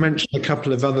just want to mention a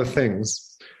couple of other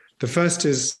things. The first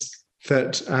is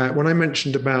that when I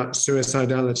mentioned about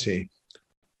suicidality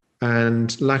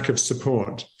and lack of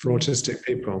support for autistic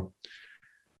people,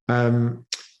 in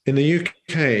the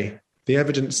UK, the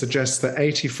evidence suggests that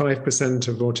 85%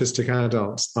 of autistic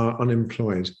adults are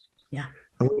unemployed. Yeah.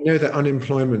 And we know that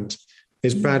unemployment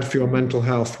is bad for your mental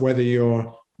health, whether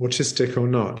you're autistic or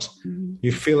not.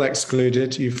 You feel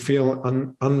excluded, you feel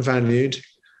unvalued,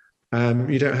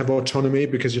 you don't have autonomy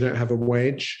because you don't have a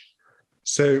wage.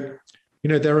 So,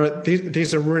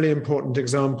 these are really important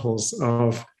examples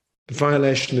of the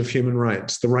violation of human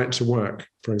rights, the right to work,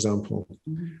 for example.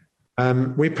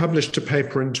 We published a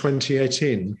paper in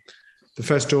 2018. The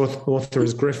first author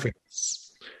is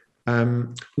Griffiths,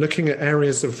 looking at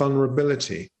areas of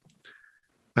vulnerability.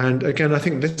 And again, I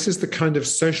think this is the kind of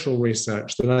social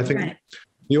research that I think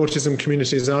the autism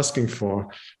community is asking for.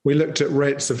 We looked at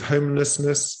rates of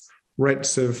homelessness,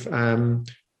 rates of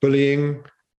bullying,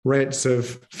 rates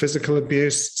of physical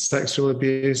abuse, sexual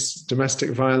abuse, domestic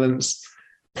violence,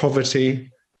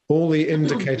 poverty, all the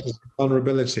indicators of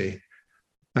vulnerability,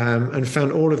 and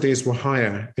found all of these were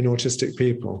higher in autistic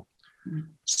people.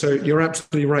 So you're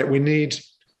absolutely right. We need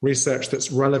research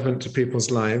that's relevant to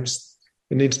people's lives.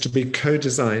 It needs to be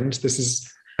co-designed. This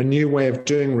is a new way of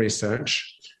doing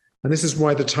research. And this is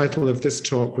why the title of this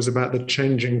talk was about the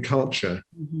changing culture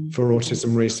for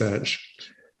autism research.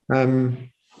 I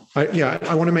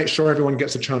want to make sure everyone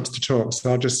gets a chance to talk,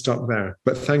 so I'll just stop there.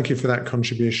 But thank you for that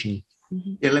contribution.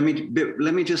 Yeah, let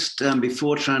me just,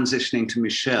 before transitioning to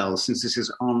Michelle, since this is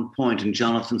on point, and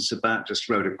Jonathan Sabat just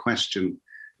wrote a question,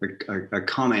 a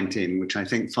comment in, which I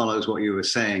think follows what you were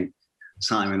saying,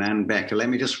 Simon and Becca. Let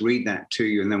me just read that to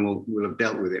you, and then we'll have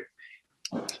dealt with it.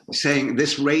 Saying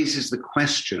this raises the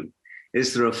question,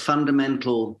 is there a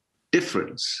fundamental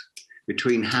difference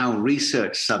between how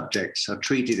research subjects are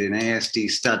treated in ASD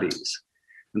studies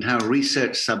and how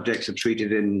research subjects are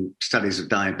treated in studies of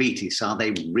diabetes? Are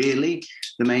they really?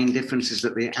 The main difference is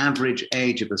that the average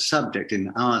age of a subject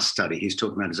in our study, he's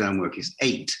talking about his own work, is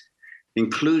 8.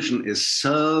 Inclusion is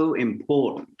so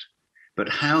important, but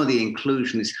how the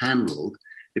inclusion is handled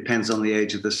depends on the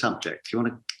age of the subject. Do you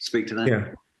want to speak to that?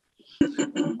 Yeah.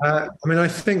 I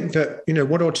think that,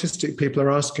 what autistic people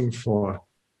are asking for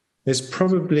is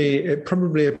probably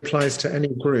applies to any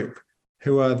group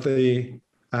who are the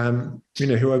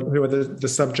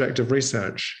subject of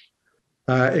research.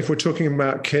 If we're talking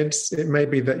about kids, it may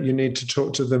be that you need to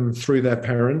talk to them through their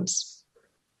parents.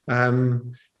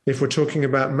 If we're talking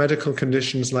about medical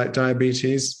conditions like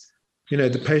diabetes,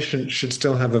 the patient should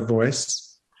still have a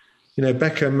voice.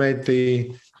 Becca made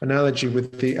the analogy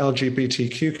with the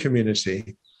LGBTQ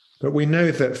community, but we know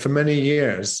that for many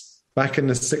years, back in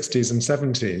the 60s and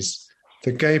 70s,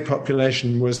 the gay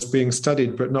population was being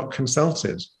studied but not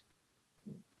consulted.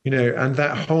 And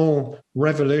that whole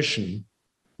revolution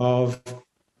of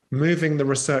moving the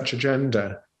research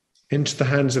agenda into the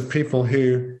hands of people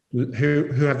who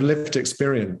have lived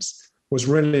experience was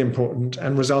really important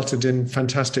and resulted in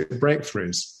fantastic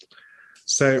breakthroughs.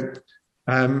 So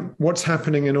what's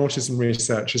happening in autism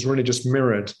research is really just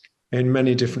mirrored in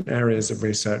many different areas of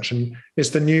research. And it's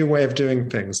the new way of doing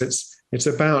things. It's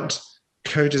about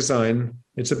co-design.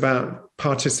 It's about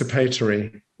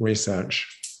participatory research.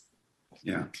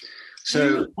 Yeah.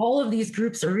 So all of these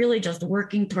groups are really just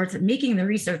working towards making the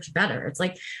research better. It's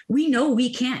like, we know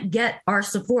we can't get our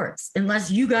supports unless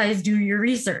you guys do your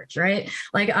research, right?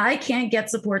 Like, I can't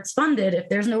get supports funded if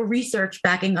there's no research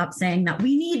backing up saying that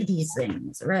we need these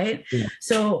things, right? Yeah.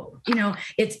 So,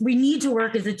 we need to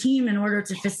work as a team in order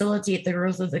to facilitate the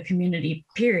growth of the community,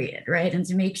 period, right? And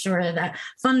to make sure that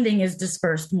funding is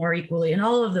dispersed more equally and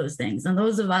all of those things. And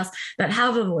those of us that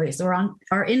have a voice or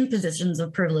are in positions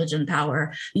of privilege and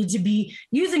power need to be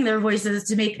using their voices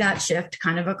to make that shift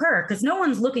kind of occur, because no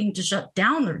one's looking to shut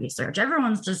down the research.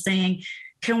 Everyone's just saying,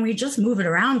 can we just move it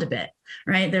around a bit,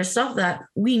 right? There's stuff that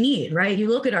we need, right? You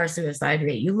look at our suicide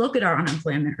rate, you look at our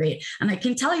unemployment rate, and I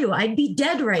can tell you I'd be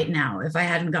dead right now if I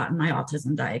hadn't gotten my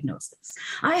autism diagnosis.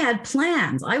 I had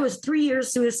plans. I was 3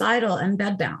 years suicidal and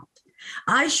bedbound.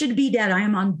 I should be dead. I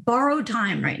am on borrowed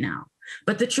time right now.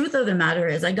 But the truth of the matter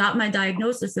is I got my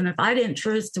diagnosis, and if I didn't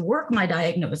choose to work my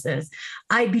diagnosis,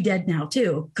 I'd be dead now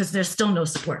too, because there's still no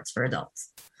supports for adults.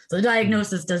 So the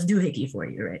diagnosis does doohickey for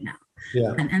you right now.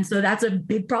 Yeah. And so that's a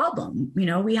big problem.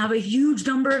 We have a huge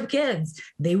number of kids.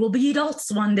 They will be adults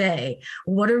one day.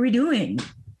 What are we doing?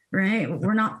 Right?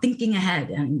 We're not thinking ahead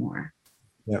anymore.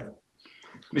 Yeah.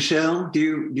 Michelle,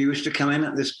 do you wish to come in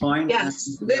at this point?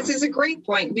 Yes, this is a great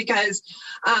point because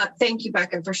thank you,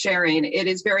 Becca, for sharing. It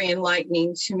is very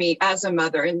enlightening to me as a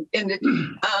mother. And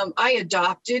I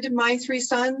adopted my 3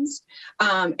 sons.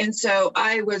 And so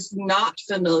I was not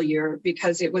familiar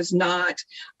because it was not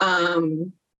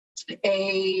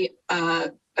a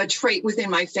trait within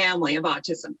my family of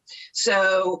autism.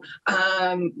 So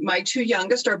my 2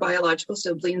 youngest are biological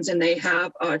siblings and they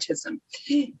have autism.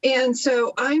 And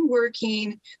so I'm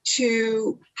working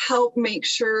to help make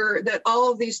sure that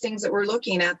all of these things that we're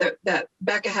looking at that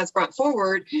Becca has brought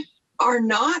forward are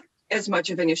not as much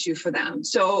of an issue for them.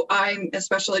 So I'm a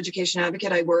special education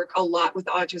advocate. I work a lot with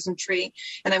the Autism Tree,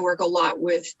 and I work a lot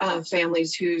with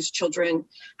families whose children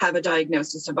have a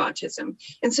diagnosis of autism.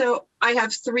 And so I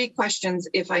have 3 questions,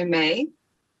 if I may.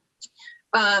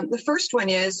 The first one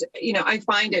is, I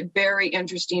find it very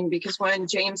interesting because when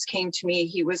James came to me,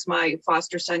 he was my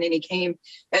foster son and he came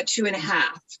at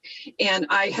 2.5. And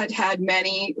I had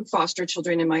many foster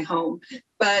children in my home,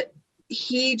 but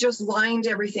he just lined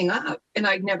everything up, and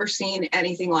I'd never seen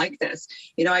anything like this.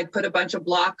 I'd put a bunch of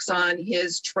blocks on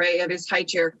his tray of his high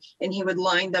chair, and he would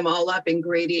line them all up in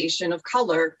gradation of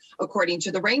color according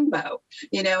to the rainbow,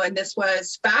 and this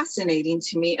was fascinating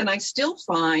to me. And I still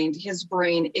find his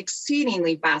brain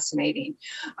exceedingly fascinating.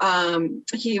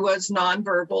 He was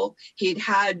nonverbal. He'd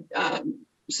had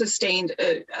sustained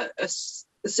a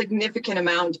significant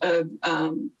amount of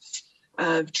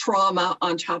trauma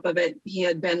on top of it. He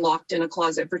had been locked in a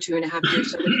closet for 2.5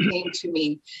 years. So when he came to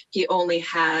me, he only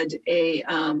had a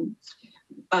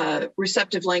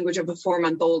receptive language of a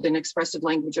 4-month-old and expressive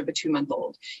language of a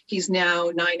 2-month-old. He's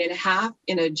now 9.5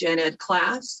 in a gen ed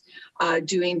class,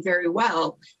 doing very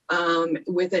well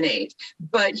with an 8.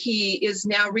 But he is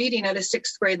now reading at a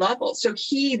 6th grade level. So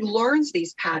he learns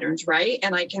these patterns, right?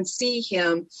 And I can see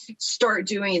him start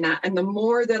doing that. And the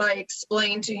more that I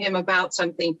explain to him about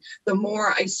something, the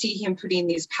more I see him putting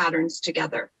these patterns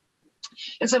together.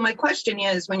 And so my question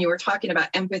is, when you were talking about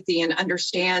empathy and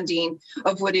understanding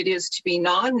of what it is to be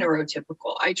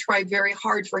non-neurotypical, I try very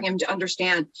hard for him to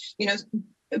understand,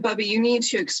 Bubby, you need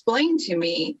to explain to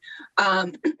me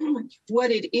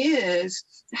what it is,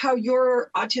 how your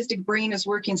autistic brain is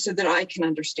working so that I can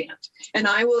understand. And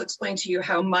I will explain to you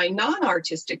how my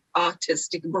non-autistic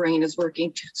brain is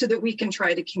working so that we can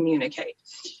try to communicate.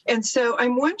 And so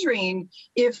I'm wondering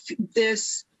if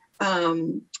this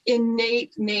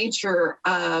innate nature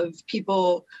of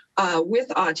people with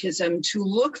autism to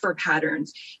look for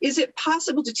patterns, is it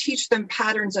possible to teach them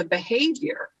patterns of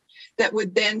behavior that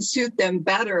would then suit them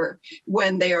better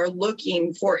when they are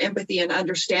looking for empathy and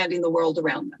understanding the world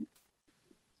around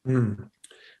them?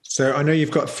 So I know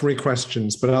you've got 3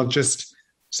 questions, but I'll just,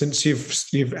 since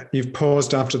you've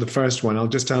paused after the first one, I'll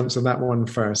just answer that one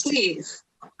first. Please.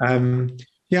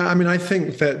 I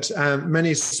think that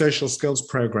many social skills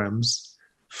programs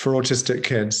for autistic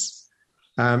kids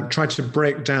try to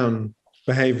break down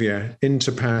behavior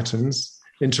into patterns,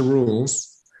 into rules.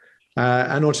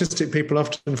 And autistic people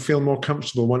often feel more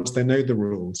comfortable once they know the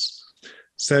rules.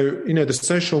 So, the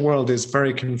social world is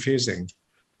very confusing.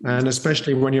 And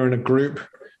especially when you're in a group,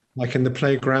 like in the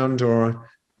playground or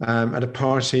at a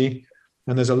party,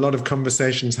 and there's a lot of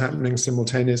conversations happening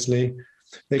simultaneously,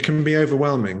 it can be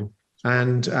overwhelming.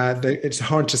 And it's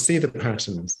hard to see the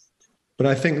patterns. But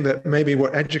I think that maybe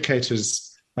what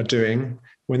educators are doing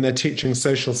when they're teaching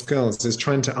social skills is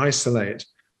trying to isolate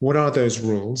what are those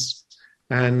rules.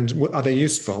 And are they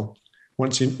useful?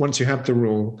 Once you have the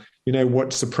rule,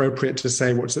 what's appropriate to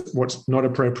say, what's not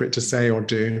appropriate to say or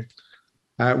do.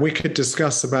 We could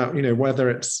discuss about whether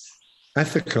it's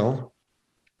ethical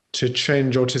to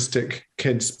change autistic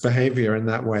kids' behavior in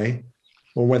that way,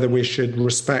 or whether we should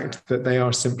respect that they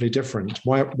are simply different.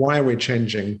 Why are we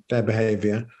changing their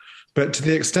behavior? But to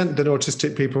the extent that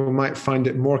autistic people might find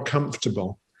it more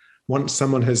comfortable once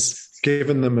someone has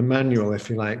given them a manual, if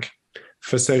you like,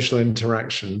 for social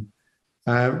interaction,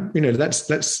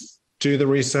 let's do the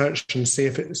research and see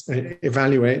if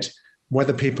evaluate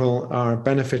whether people are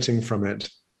benefiting from it.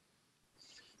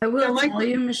 I will tell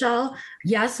you, Michelle,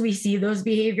 yes, we see those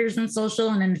behaviors in social.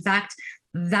 And in fact,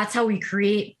 that's how we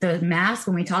create the mask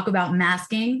when we talk about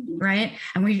masking, right?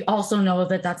 And we also know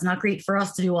that that's not great for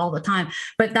us to do all the time,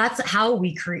 but that's how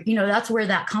we create, that's where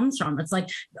that comes from. It's like,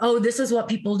 oh, this is what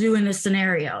people do in this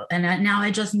scenario. And now I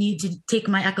just need to take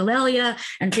my echolalia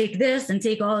and take this and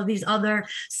take all of these other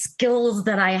skills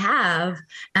that I have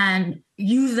and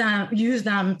use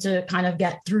them to kind of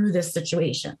get through this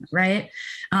situation, right?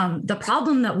 The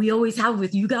problem that we always have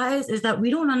with you guys is that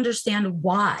we don't understand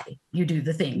why you do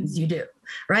the things you do,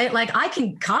 right? Like I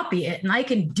can copy it and I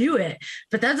can do it,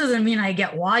 but that doesn't mean I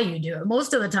get why you do it.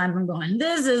 Most of the time I'm going,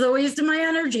 this is a waste of my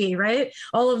energy, right?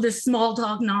 All of this small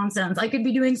talk nonsense. I could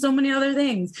be doing so many other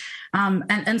things.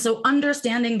 And so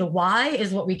understanding the why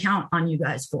is what we count on you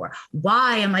guys for.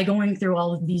 Why am I going through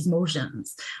all of these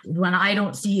motions when I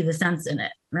don't see the sense in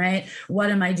it, right? What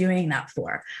am I doing that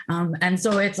for? And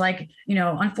so it's like,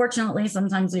 unfortunately,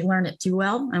 sometimes we learn it too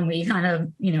well and we kind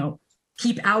of,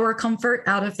 keep our comfort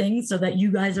out of things so that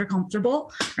you guys are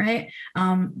comfortable, right?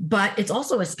 But it's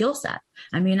also a skill set.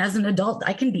 I mean, as an adult,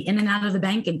 I can be in and out of the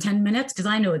bank in 10 minutes because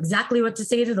I know exactly what to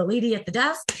say to the lady at the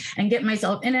desk and get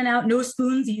myself in and out, no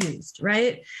spoons used,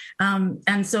 right?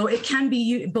 And so it can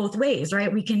be both ways,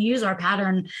 right? We can use our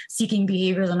pattern seeking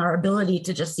behaviors and our ability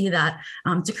to just see that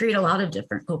to create a lot of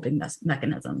different coping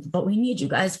mechanisms. But we need you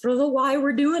guys for the why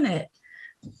we're doing it.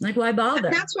 Like, why bother?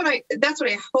 That's what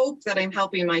I hope that I'm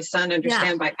helping my son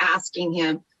understand by asking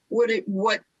him,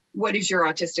 what is your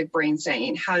autistic brain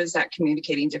saying? How is that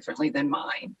communicating differently than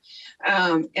mine?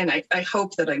 And I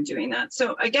hope that I'm doing that.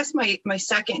 So I guess my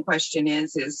second question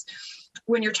is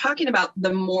when you're talking about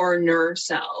the more nerve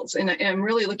cells, and I'm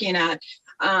really looking at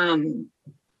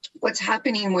what's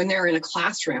happening when they're in a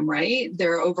classroom, right?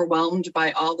 They're overwhelmed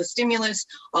by all the stimulus,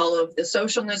 all of the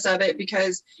socialness of it,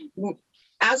 because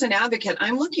as an advocate,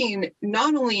 I'm looking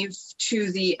not only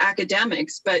to the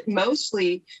academics, but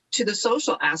mostly to the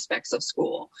social aspects of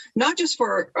school, not just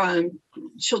for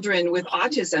children with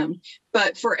autism,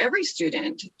 but for every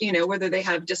student, whether they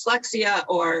have dyslexia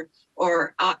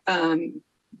or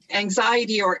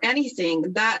anxiety or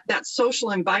anything, that social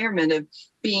environment of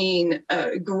being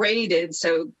graded,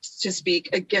 so to speak,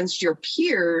 against your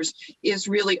peers is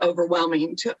really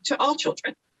overwhelming to all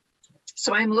children.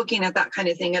 So I'm looking at that kind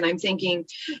of thing and I'm thinking,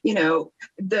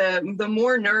 the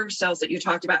more nerve cells that you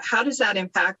talked about, how does that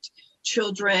impact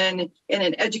children in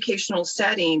an educational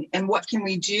setting? And what can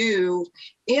we do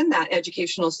in that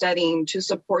educational setting to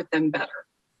support them better?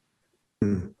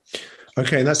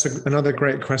 Okay, that's another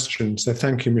great question. So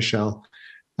thank you, Michelle.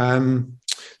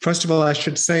 First of all, I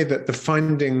should say that the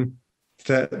finding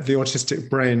that the autistic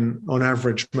brain, on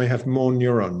average, may have more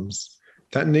neurons,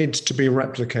 that needs to be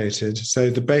replicated. So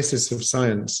the basis of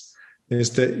science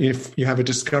is that if you have a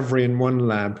discovery in one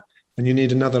lab and you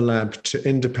need another lab to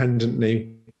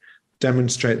independently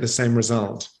demonstrate the same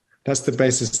result, that's the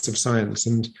basis of science.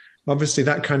 And obviously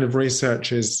that kind of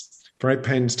research is very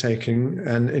painstaking,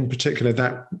 and in particular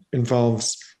that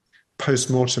involves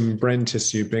post-mortem brain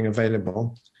tissue being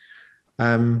available.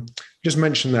 Just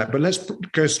mention that, but let's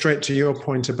go straight to your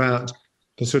point about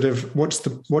the sort of what's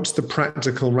the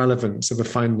practical relevance of a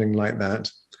finding like that.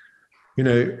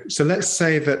 So let's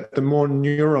say that the more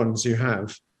neurons you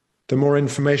have, the more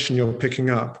information you're picking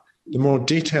up, the more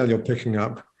detail you're picking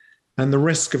up, and the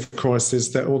risk, of course,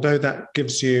 is that although that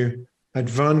gives you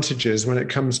advantages when it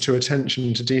comes to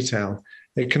attention to detail,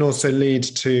 it can also lead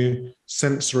to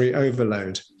sensory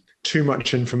overload, too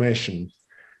much information.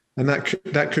 And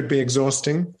that could be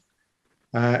exhausting.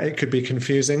 It could be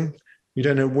confusing. You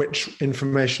don't know which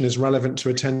information is relevant to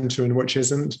attend to and which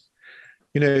isn't.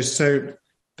 So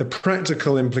the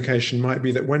practical implication might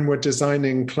be that when we're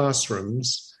designing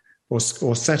classrooms or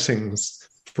settings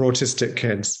for autistic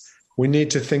kids, we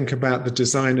need to think about the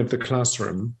design of the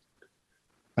classroom,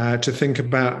 to think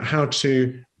about how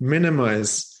to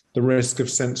minimize the risk of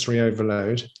sensory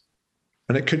overload.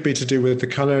 And it could be to do with the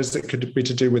colors. It could be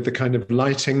to do with the kind of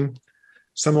lighting.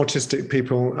 Some autistic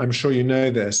people, I'm sure you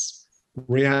know this,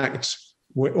 react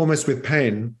almost with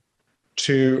pain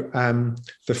to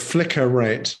the flicker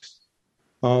rate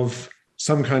of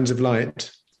some kinds of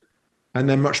light, and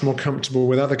they're much more comfortable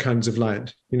with other kinds of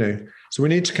light. So we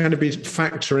need to kind of be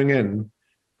factoring in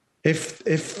if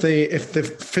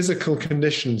the physical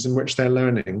conditions in which they're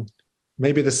learning,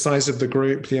 maybe the size of the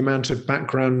group, the amount of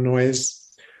background noise,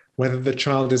 whether the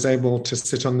child is able to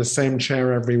sit on the same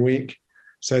chair every week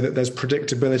so that there's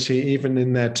predictability even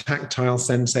in their tactile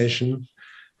sensation.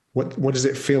 What does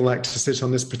it feel like to sit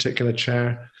on this particular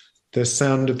chair? The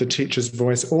sound of the teacher's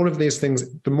voice, all of these things,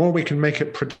 the more we can make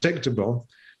it predictable,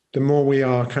 the more we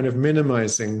are kind of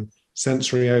minimizing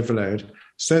sensory overload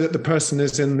so that the person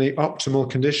is in the optimal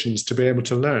conditions to be able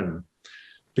to learn.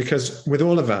 Because with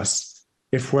all of us,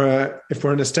 if we're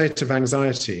in a state of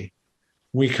anxiety,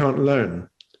 we can't learn.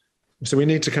 So we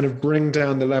need to kind of bring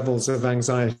down the levels of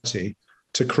anxiety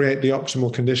to create the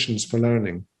optimal conditions for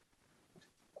learning.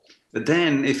 But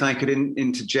then, if I could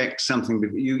interject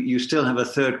something, you still have a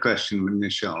third question,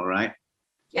 Michelle, right?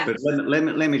 Yeah. But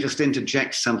let me just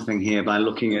interject something here by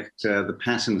looking at the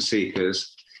Pattern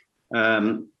Seekers,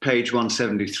 page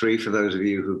 173, for those of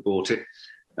you who bought it.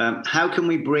 How can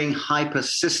we bring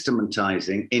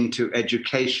hyper-systematizing into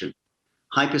education?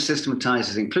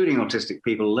 Hyper-systematizers, including autistic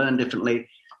people, learn differently.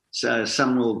 So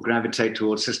some will gravitate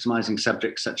towards systemizing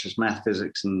subjects such as math,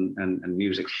 physics, and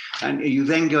music. And you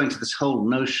then go into this whole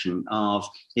notion of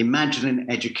imagine an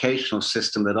educational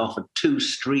system that offered two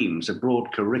streams, a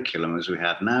broad curriculum, as we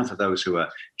have now for those who are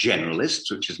generalists,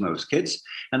 which is most kids,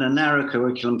 and a narrow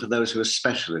curriculum for those who are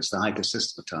specialists, the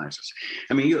hyper-systematizers.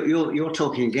 I mean, you're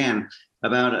talking again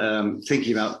about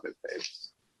thinking about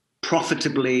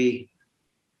profitably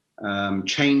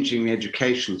changing the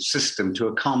education system to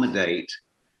accommodate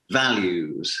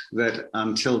values that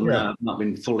until now have not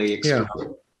been fully explored. Yeah.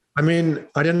 I mean,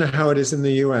 I don't know how it is in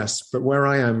the US, but where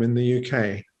I am in the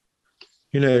UK,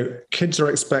 kids are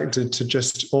expected to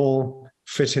just all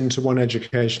fit into one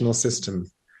educational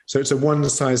system. So it's a one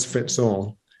size fits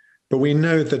all. But we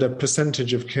know that a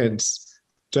percentage of kids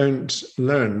don't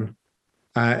learn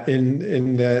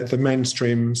in the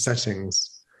mainstream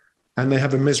settings, and they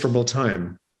have a miserable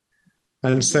time.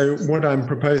 And so what I'm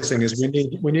proposing is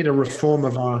we need a reform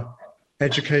of our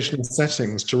educational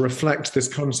settings to reflect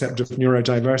this concept of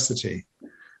neurodiversity.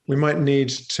 We might need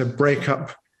to break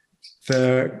up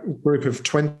the group of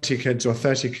 20 kids or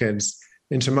 30 kids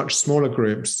into much smaller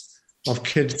groups of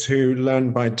kids who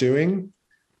learn by doing.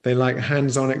 They like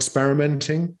hands-on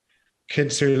experimenting.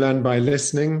 Kids who learn by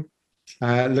listening,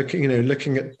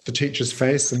 looking at the teacher's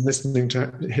face and listening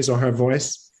to his or her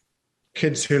voice.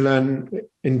 Kids who learn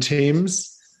in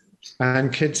teams,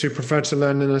 and kids who prefer to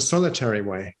learn in a solitary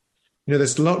way.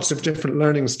 There's lots of different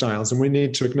learning styles, and we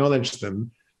need to acknowledge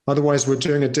them. Otherwise, we're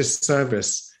doing a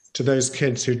disservice to those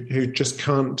kids who just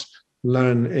can't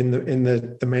learn in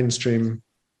the mainstream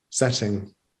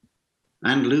setting.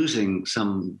 And losing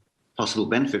some possible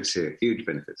benefits here, huge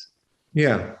benefits.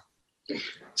 Yeah.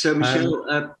 So,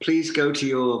 Michelle, please go to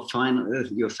your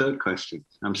your third question.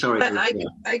 I'm sorry.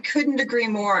 I couldn't agree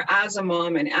more as a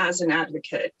mom and as an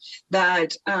advocate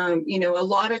that, a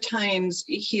lot of times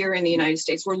here in the United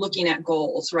States, we're looking at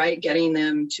goals, right? Getting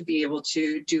them to be able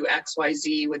to do X, Y,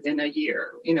 Z within a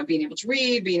year, being able to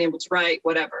read, being able to write,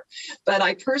 whatever. But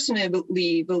I personally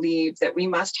believe that we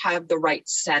must have the right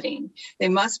setting. They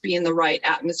must be in the right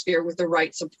atmosphere with the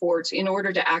right supports in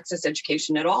order to access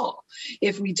education at all.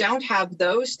 If we don't have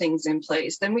those things in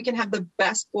place, then we can have the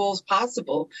best goals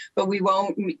possible, but we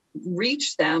won't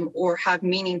reach them or have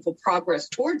meaningful progress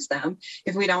towards them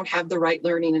if we don't have the right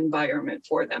learning environment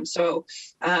for them. So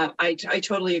I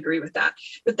totally agree with that.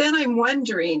 But then I'm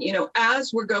wondering,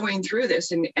 as we're going through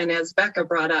this, and as Becca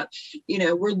brought up,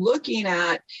 we're looking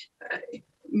at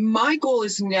my goal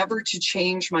is never to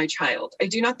change my child. I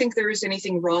do not think there is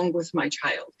anything wrong with my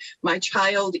child. My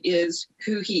child is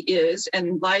who he is.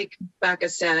 And like Becca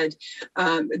said,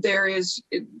 there is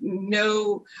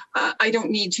no, I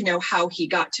don't need to know how he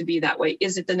got to be that way.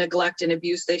 Is it the neglect and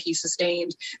abuse that he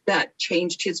sustained that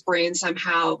changed his brain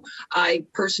somehow? I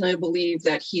personally believe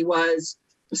that he was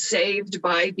saved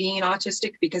by being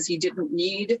autistic because he didn't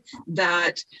need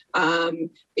that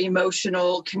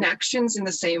emotional connections in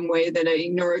the same way that a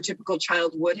neurotypical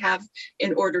child would have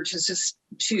in order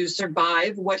to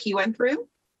survive what he went through.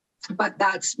 But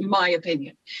that's my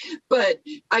opinion. But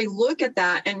I look at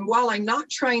that, and while I'm not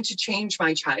trying to change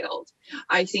my child,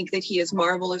 I think that he is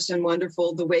marvelous and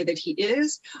wonderful the way that he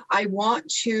is. I want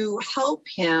to help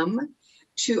him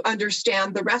to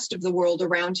understand the rest of the world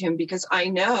around him, because I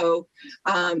know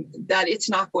that it's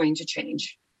not going to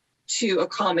change to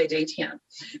accommodate him,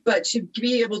 but to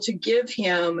be able to give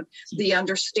him the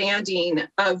understanding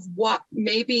of what,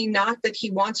 maybe not that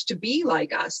he wants to be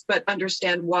like us, but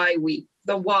understand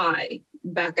the why,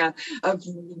 Becca, of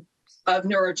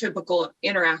neurotypical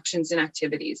interactions and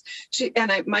activities.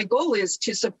 My goal is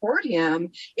to support him.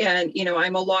 And,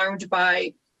 I'm alarmed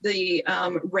by the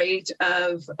rate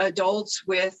of adults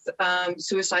with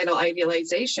suicidal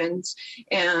idealizations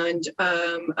and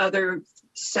other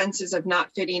senses of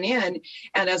not fitting in.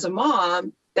 And as a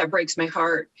mom, that breaks my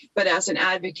heart. But as an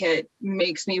advocate,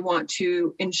 makes me want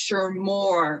to ensure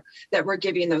more that we're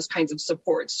giving those kinds of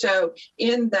support. So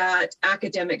in that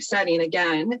academic setting,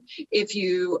 again, if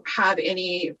you have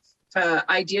any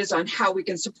ideas on how we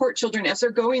can support children as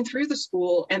they're going through the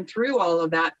school and through all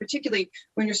of that, particularly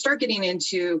when you start getting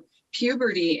into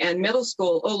puberty and middle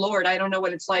school. Oh, Lord, I don't know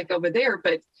what it's like over there,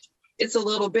 but it's a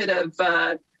little bit of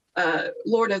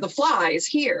Lord of the Flies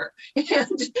here.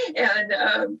 And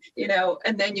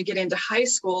then you get into high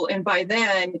school, and by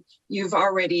then you've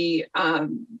already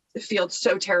feel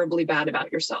so terribly bad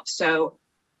about yourself. So,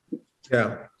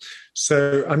 yeah.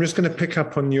 So I'm just going to pick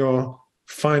up on your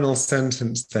final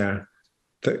sentence there,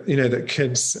 that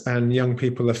kids and young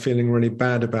people are feeling really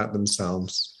bad about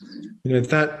themselves.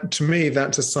 That, to me,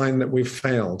 that's a sign that we've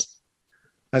failed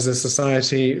as a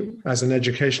society, as an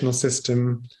educational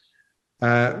system.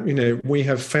 We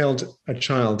have failed a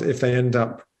child if they end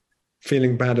up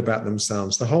feeling bad about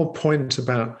themselves. The whole point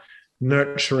about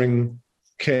nurturing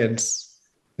kids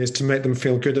is to make them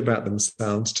feel good about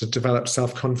themselves, to develop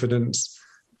self-confidence,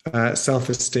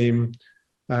 self-esteem,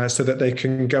 so that they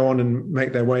can go on and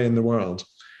make their way in the world.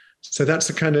 So that's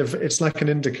it's like an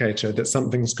indicator that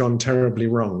something's gone terribly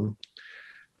wrong.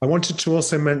 I wanted to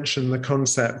also mention the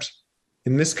concept,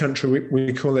 in this country,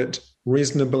 we call it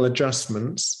reasonable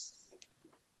adjustments,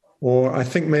 or I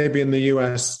think maybe in the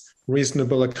US,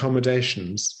 reasonable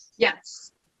accommodations.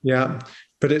 Yes. Yeah,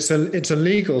 but it's a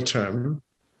legal term,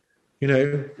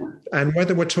 and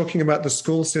whether we're talking about the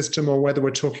school system or whether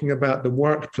we're talking about the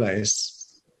workplace,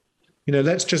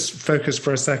 let's just focus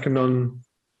for a second on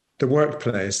the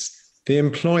workplace. The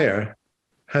employer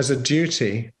has a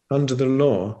duty under the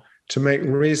law to make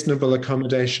reasonable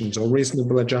accommodations or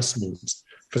reasonable adjustments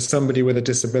for somebody with a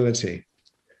disability.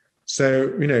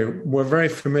 So, we're very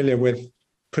familiar with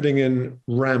putting in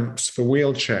ramps for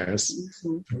wheelchairs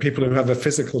for people who have a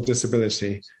physical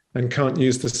disability and can't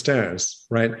use the stairs,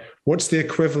 right? What's the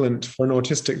equivalent for an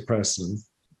autistic person?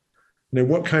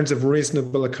 What kinds of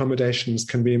reasonable accommodations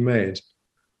can be made?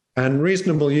 And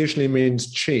reasonable usually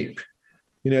means cheap,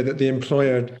 that the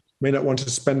employer may not want to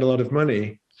spend a lot of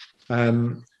money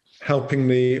helping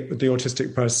the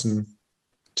autistic person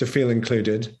to feel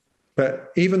included.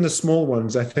 But even the small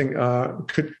ones, I think,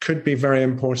 could be very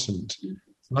important,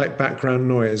 like background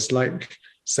noise, like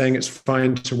saying it's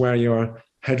fine to wear your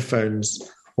headphones,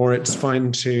 or it's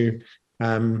fine to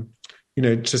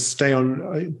to stay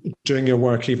on doing your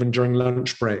work even during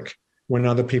lunch break when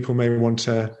other people may want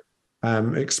to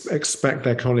expect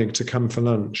their colleague to come for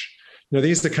lunch.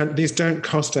 these don't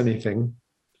cost anything,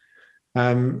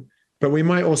 but we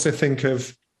might also think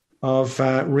of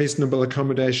reasonable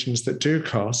accommodations that do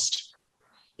cost,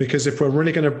 because if we're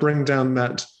really going to bring down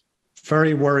that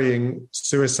very worrying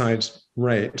suicide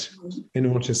rate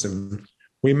in autism,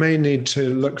 we may need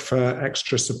to look for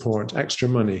extra support, extra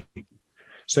money.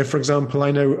 So, for example, I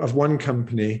know of one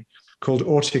company called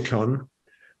Auticon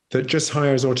that just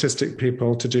hires autistic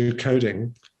people to do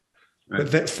coding. Right.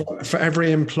 But that for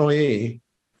every employee,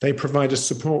 they provide a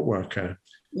support worker.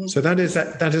 So that is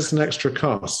an extra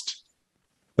cost.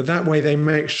 But that way they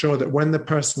make sure that when the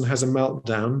person has a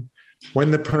meltdown,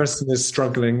 when the person is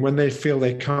struggling, when they feel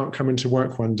they can't come into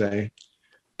work one day,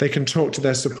 they can talk to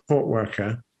their support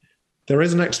worker. There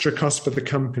is an extra cost for the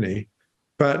company,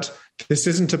 but this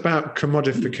isn't about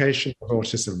commodification of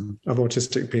autism, of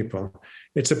autistic people.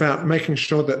 It's about making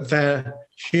sure that their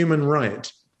human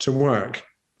right to work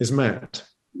is met.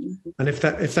 And if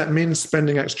that means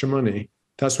spending extra money,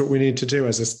 that's what we need to do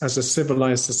as a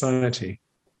civilized society.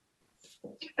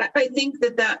 I think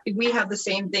that we have the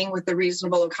same thing with the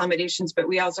reasonable accommodations, but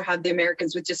we also have the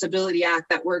Americans with Disability Act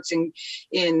that works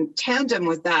in tandem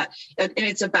with that. And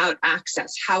it's about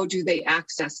access. How do they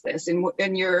access this?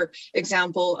 And your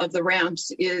example of the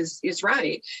ramps is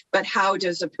right. But how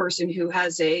does a person who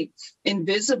has a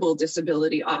invisible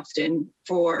disability, often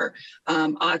for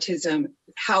autism,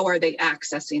 how are they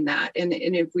accessing that? And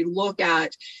if we look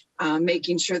at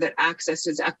making sure that access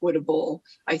is equitable,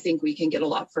 I think we can get a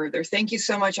lot further. Thank you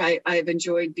so much. I've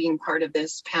enjoyed being part of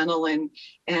this panel and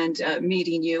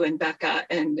meeting you and Becca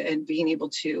and being able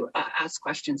to ask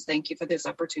questions. Thank you for this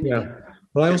opportunity. Yeah.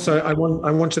 Well, I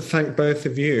want to thank both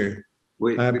of you,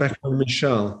 Becca and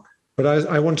Michelle. But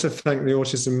I want to thank the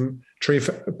Autism Tree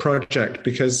Project,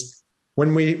 because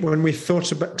when we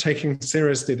thought about taking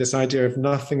seriously this idea of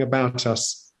nothing about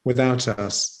us without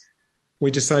us, we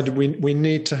decided we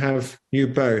need to have you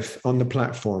both on the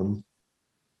platform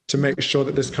to make sure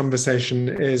that this conversation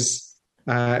is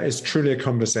truly a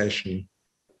conversation.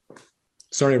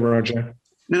 Sorry, Roger.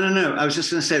 No. I was just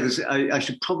going to say this. I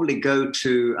should probably go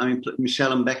to,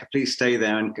 Michelle and Becca, please stay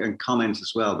there and comment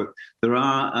as well. But there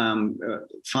are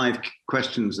 5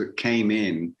 questions that came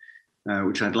in,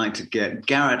 which I'd like to get.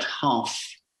 Garrett Hoff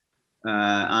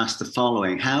asked the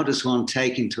following: how does one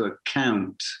take into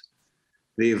account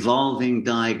the evolving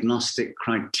diagnostic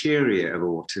criteria of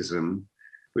autism,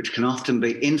 which can often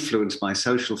be influenced by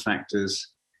social factors,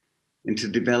 into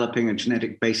developing a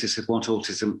genetic basis of what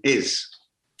autism is?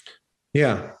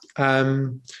 Yeah,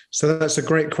 so that's a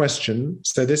great question.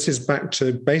 So this is back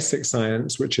to basic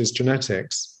science, which is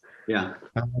genetics. Yeah.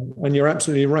 And you're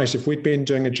absolutely right. If we'd been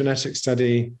doing a genetic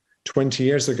study 20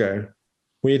 years ago,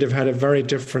 we'd have had a very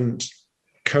different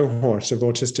cohort of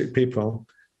autistic people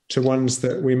to ones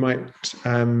that we might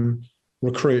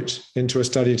recruit into a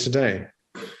study today.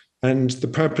 And the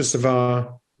purpose of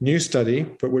our new study,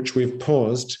 but which we've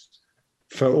paused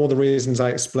for all the reasons I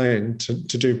explained,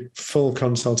 to do full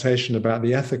consultation about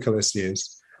the ethical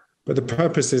issues. But the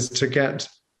purpose is to get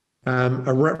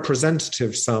a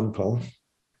representative sample.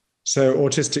 So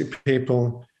autistic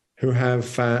people who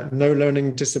have no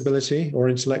learning disability or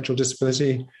intellectual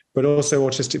disability, but also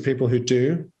autistic people who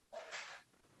do,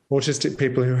 autistic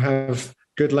people who have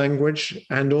good language,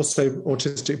 and also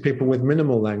autistic people with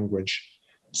minimal language.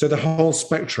 So the whole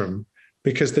spectrum,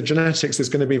 because the genetics is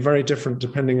going to be very different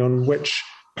depending on which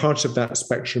part of that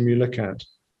spectrum you look at.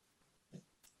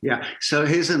 Yeah, so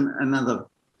here's another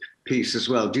piece as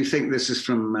well. Do you think, this is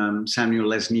from Samuel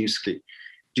Lesniewski,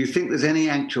 do you think there's any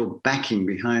actual backing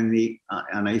behind the,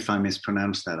 and if I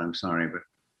mispronounced that, I'm sorry, but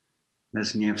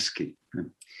Lesniewski.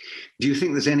 Do you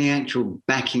think there's any actual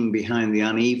backing behind the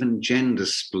uneven gender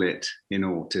split in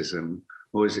autism,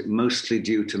 or is it mostly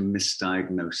due to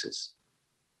misdiagnosis?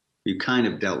 You kind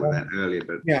of dealt with that earlier,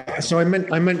 but yeah. So I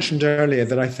mentioned earlier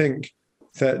that I think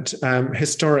that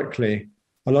historically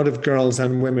a lot of girls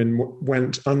and women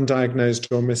went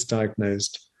undiagnosed or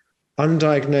misdiagnosed.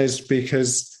 Undiagnosed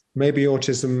because maybe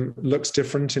autism looks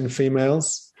different in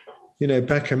females. You know,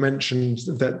 Becca mentioned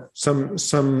that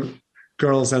some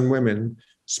girls and women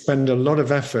spend a lot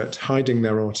of effort hiding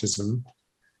their autism,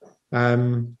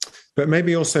 but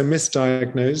maybe also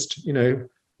misdiagnosed, you know,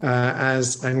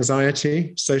 as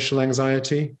anxiety, social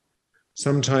anxiety,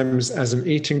 sometimes as an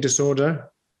eating disorder,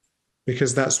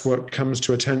 because that's what comes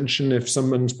to attention if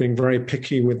someone's being very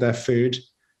picky with their food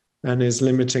and is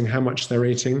limiting how much they're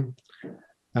eating.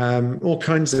 All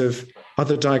kinds of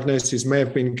other diagnoses may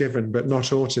have been given, but not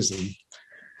autism.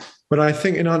 But I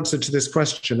think, in answer to this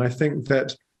question, I think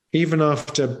that even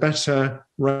after better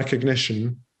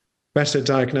recognition, better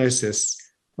diagnosis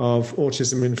of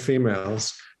autism in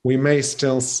females, we may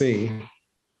still see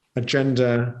a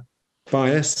gender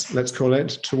bias, let's call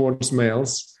it, towards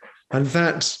males. And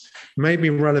that may be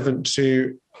relevant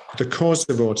to the cause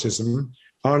of autism.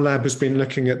 Our lab has been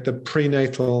looking at the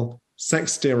prenatal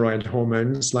sex steroid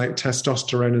hormones like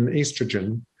testosterone and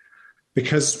estrogen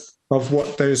because of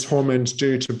what those hormones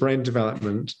do to brain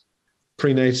development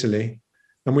prenatally.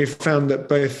 And we've found that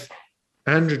both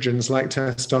androgens like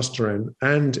testosterone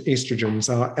and estrogens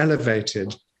are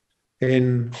elevated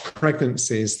in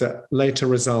pregnancies that later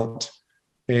result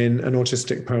in an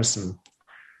autistic person.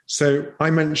 So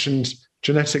I mentioned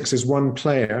genetics is one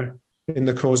player in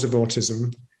the cause of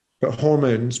autism, but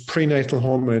hormones, prenatal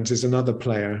hormones, is another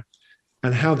player,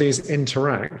 and how these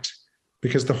interact,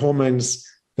 because the hormones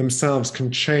themselves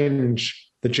can change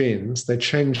the genes, they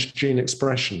change gene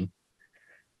expression,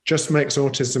 just makes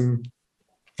autism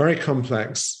very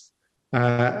complex.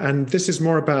 And this is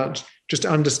more about just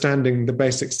understanding the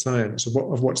basic science of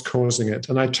what's causing it.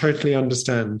 And I totally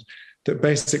understand that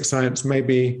basic science may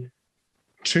be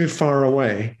too far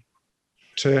away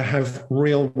to have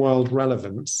real world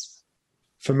relevance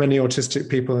for many autistic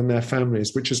people and their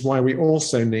families, which is why we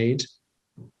also need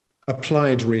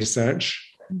applied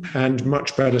research and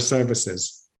much better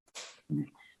services.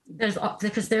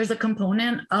 Because there's a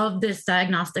component of this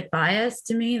diagnostic bias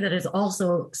to me that is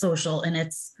also social in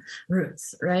its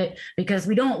roots, right? Because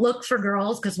we don't look for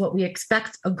girls because what we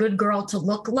expect a good girl to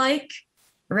look like,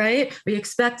 right? We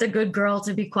expect a good girl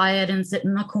to be quiet and sit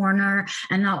in the corner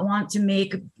and not want to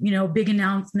make, big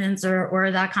announcements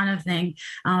or that kind of thing.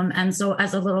 And so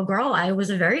as a little girl, I was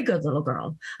a very good little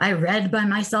girl. I read by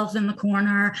myself in the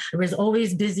corner. I was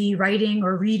always busy writing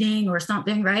or reading or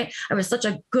something, right? I was such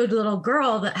a good little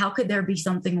girl that how could there be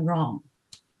something wrong,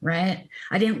 right?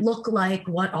 I didn't look like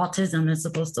what autism is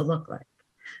supposed to look like,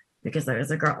 because I was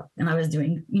a girl and I was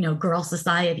doing, girl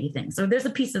society things. So there's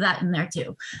a piece of that in there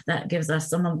too, that gives us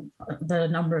some of the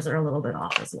numbers are a little bit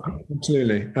off as well.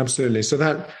 Absolutely. So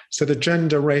the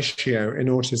gender ratio in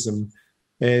autism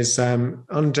is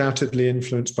undoubtedly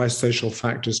influenced by social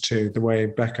factors too, the way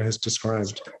Becca has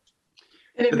described.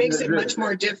 And it makes it much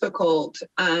more difficult,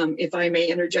 if I may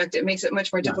interject, it makes it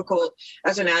much more difficult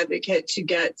as an advocate to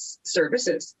get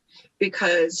services.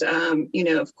 Because,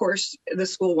 of course, the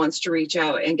school wants to reach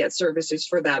out and get services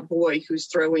for that boy who's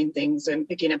throwing things and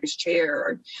picking up his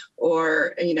chair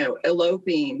or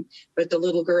eloping. But the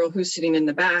little girl who's sitting in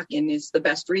the back and is the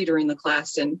best reader in the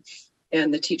class and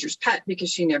the teacher's pet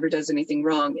because she never does anything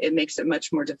wrong, it makes it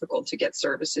much more difficult to get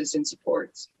services and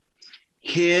supports.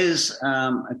 Here's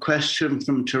a question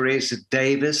from Teresa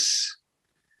Davis.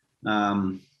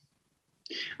 I'm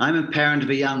a parent of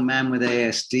a young man with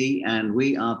ASD, and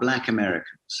we are Black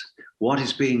Americans. What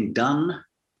is being done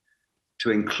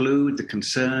to include the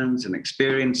concerns and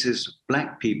experiences of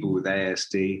Black people with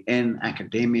ASD in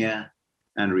academia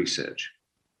and research?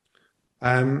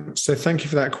 So thank you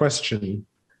for that question.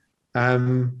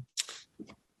 I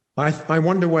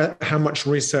wonder how much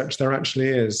research there actually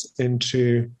is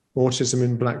into autism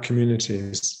in Black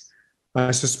communities.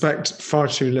 I suspect far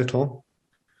too little.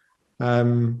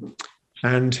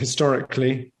 And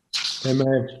historically, there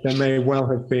may well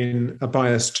have been a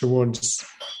bias towards,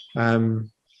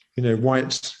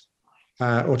 white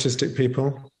autistic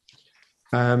people.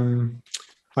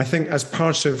 I think as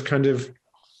part of kind of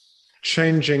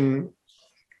changing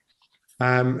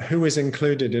who is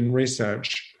included in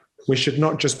research, we should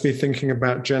not just be thinking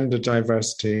about gender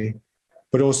diversity,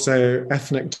 but also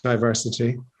ethnic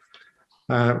diversity,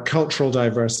 cultural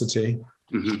diversity.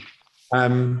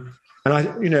 Mm-hmm. And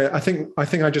I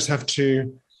think I just have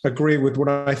to agree with what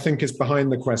I think is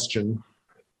behind the question,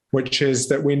 which is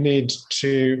that we need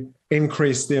to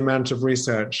increase the amount of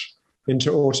research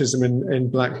into autism in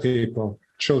Black people,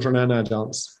 children and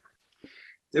adults.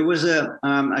 There was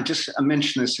I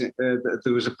mentioned this,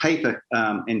 there was a paper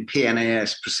in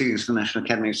PNAS, Proceedings of the National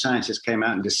Academy of Sciences, came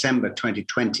out in December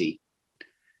 2020.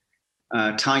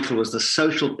 Title was The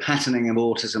Social Patterning of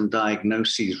Autism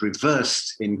Diagnoses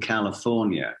Reversed in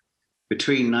California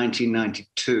between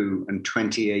 1992 and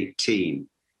 2018.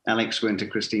 Alex Winter,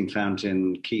 Christine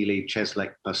Fountain, Keeley,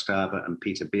 Cheslek Postava, and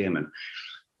Peter Bierman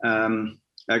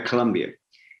at Columbia.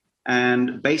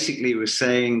 And basically it was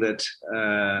saying that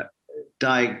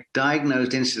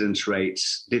diagnosed incidence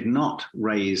rates did not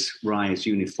rise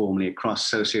uniformly across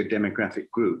socio-demographic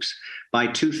groups. By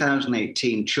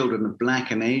 2018, children of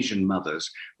Black and Asian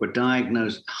mothers were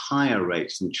diagnosed at higher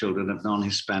rates than children of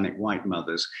non-Hispanic white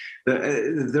mothers.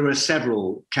 There are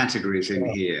several categories in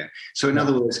here. So in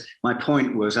other words, my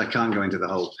point was, I can't go into the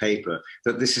whole paper,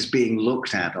 that this is being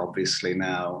looked at, obviously,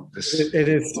 now.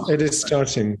 It is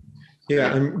starting.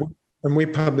 Yeah, and And we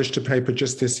published a paper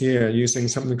just this year using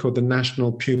something called the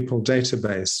National Pupil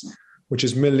Database, which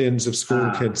is millions of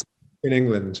school kids in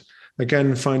England.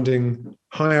 Again, finding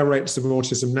higher rates of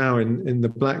autism now in the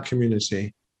Black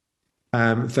community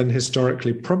than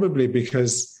historically, probably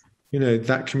because,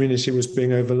 that community was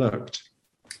being overlooked.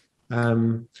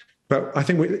 But I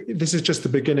think this is just the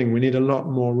beginning. We need a lot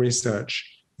more research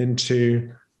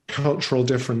into cultural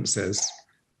differences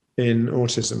in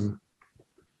autism.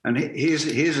 And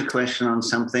here's a question on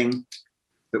something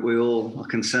that we all are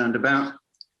concerned about.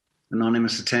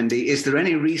 Anonymous attendee, is there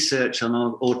any research on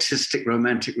autistic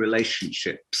romantic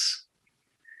relationships?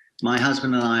 My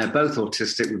husband and I are both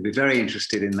autistic. We'd be very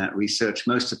interested in that research.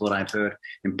 Most of what I've heard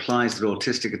implies that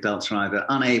autistic adults are either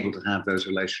unable to have those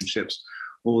relationships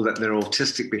or that their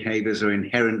autistic behaviors are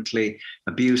inherently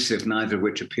abusive, neither of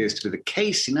which appears to be the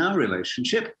case in our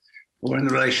relationship or in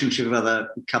the relationship of other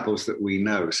couples that we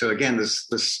know. So again, there's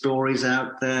stories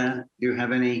out there. Do you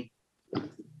have any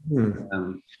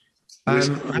to add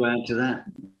to that?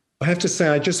 I have to say,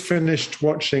 I just finished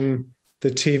watching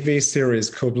the TV series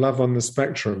called Love on the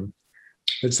Spectrum.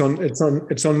 It's on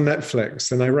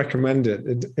Netflix, and I recommend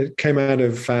it. It came out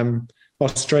of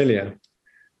Australia,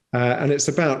 and it's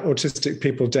about autistic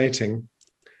people dating.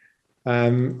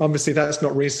 Obviously, that's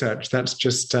not research. That's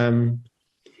just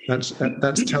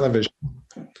that's television.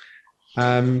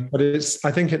 But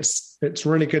I think it's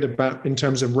really good in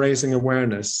terms of raising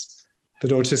awareness that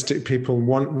autistic people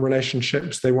want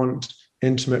relationships. They want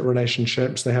intimate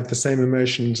relationships. They have the same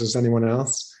emotions as anyone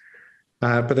else,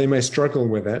 but they may struggle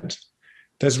with it.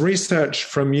 There's research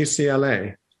from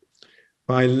UCLA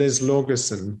by Liz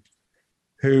Lorgerson,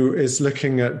 who is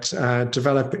looking at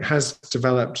has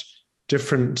developed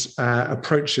different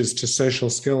approaches to social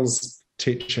skills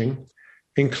teaching,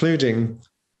 including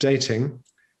dating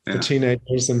for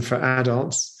teenagers and for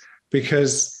adults,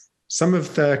 because some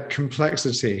of the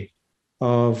complexity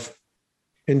of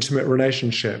intimate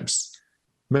relationships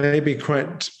may be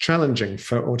quite challenging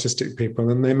for autistic people,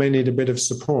 and they may need a bit of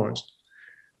support.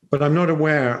 But I'm not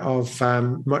aware of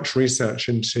much research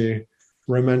into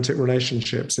romantic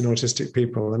relationships in autistic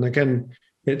people. And again,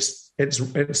 it's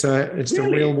the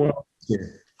real world.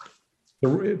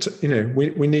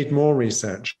 We need more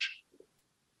research.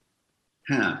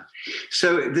 Yeah.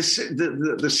 So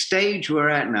the stage we're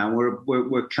at now,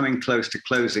 we're coming close to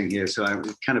closing here. So I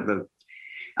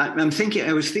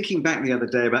was thinking back the other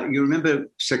day about, you remember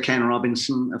Sir Ken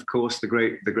Robinson, of course, the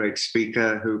great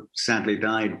speaker who sadly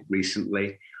died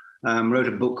recently, wrote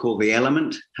a book called The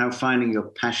Element, How Finding Your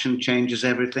Passion Changes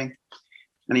Everything.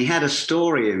 And he had a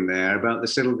story in there about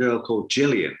this little girl called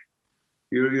Gillian.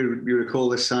 You recall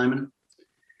this, Simon?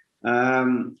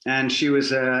 And she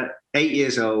was 8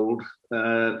 years old.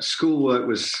 Schoolwork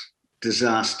was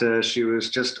disaster. She was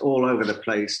just all over the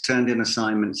place, turned in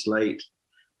assignments late.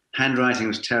 Handwriting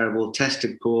was terrible,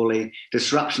 tested poorly,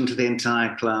 disruption to the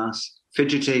entire class,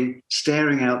 fidgeting,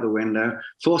 staring out the window,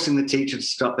 forcing the teacher to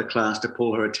stop the class to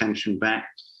pull her attention back,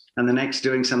 and the next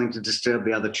doing something to disturb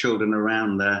the other children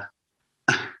around there.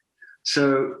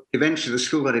 So eventually the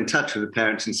school got in touch with the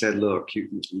parents and said, look,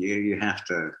 you have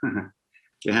to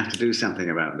you have to do something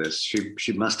about this.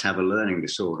 She must have a learning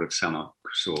disorder of some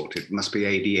sort. It must be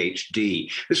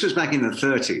ADHD. This was back in the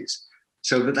 30s.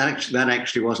 So that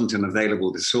actually wasn't an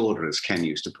available disorder, as Ken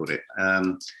used to put it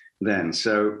then.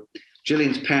 So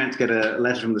Gillian's parents get a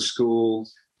letter from the school,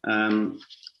 mother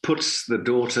puts the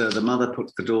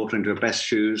daughter into her best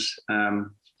shoes,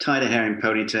 tied her hair in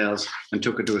ponytails, and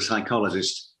took her to a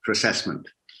psychologist for assessment.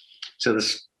 So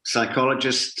the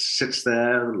psychologist sits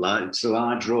there. It's a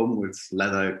large room with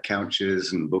leather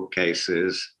couches and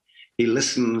bookcases. He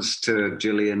listens to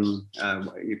Gillian.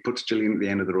 He puts Gillian at the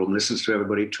end of the room, listens to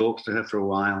everybody, talks to her for a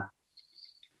while,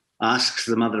 asks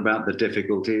the mother about the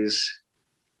difficulties.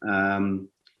 And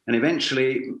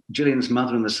eventually, Gillian's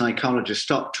mother and the psychologist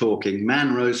stopped talking.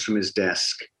 Man rose from his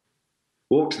desk,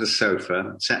 walked to the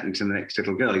sofa, sat into the next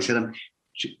little girl. He said,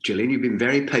 Gillian, you've been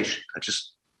very patient.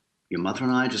 Your mother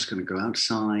and I are just going to go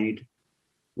outside.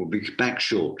 We'll be back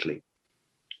shortly.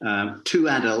 2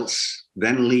 adults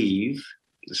then leave.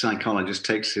 The psychologist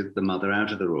takes the mother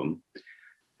out of the room,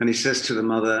 and he says to the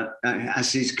mother,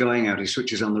 as he's going out, he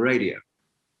switches on the radio.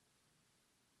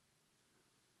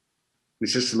 He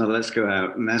says to the mother, let's go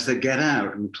out. And as they get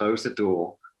out and close the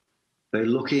door, they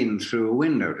look in through a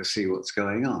window to see what's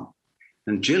going on.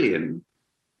 And Gillian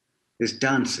is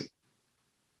dancing,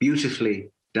 beautifully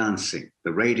dancing.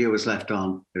 The radio is left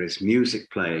on. There is music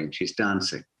playing. She's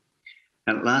dancing.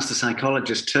 And at last, the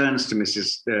psychologist turns to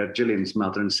Mrs. Gillian's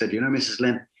mother and said, Mrs.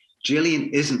 Lynn,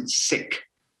 Gillian isn't sick.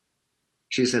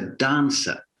 She's a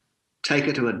dancer. Take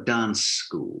her to a dance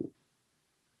school.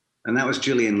 and that was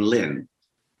Gillian Lynne,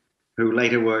 who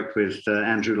later worked with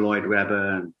Andrew Lloyd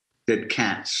Webber and did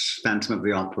Cats, Phantom of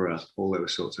the Opera, all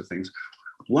those sorts of things.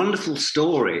 Wonderful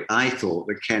story, I thought,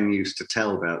 that Ken used to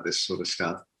tell about this sort of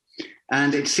stuff.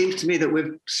 And it seems to me that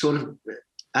we're sort of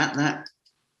at that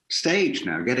stage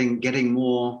now, getting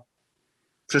more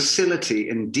facility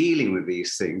in dealing with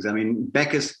these things. I mean,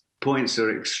 Becca's points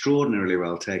are extraordinarily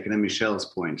well taken, and Michelle's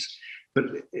points. But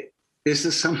is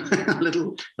there some a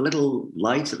little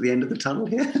light at the end of the tunnel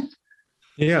here?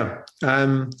 Yeah.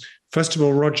 First of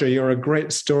all, Roger, you're a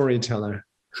great storyteller.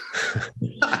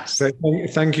 So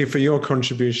thank you for your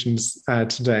contributions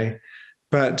today.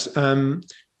 But,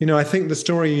 I think the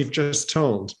story you've just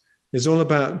told is all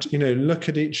about, look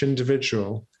at each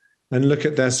individual and look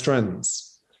at their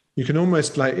strengths. You can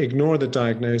almost ignore the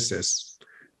diagnosis,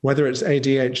 whether it's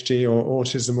ADHD or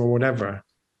autism or whatever.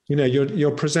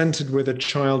 You're presented with a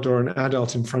child or an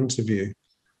adult in front of you.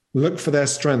 Look for their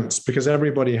strengths, because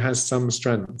everybody has some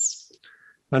strengths,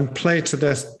 and play to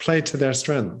their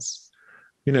strengths.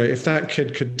 If that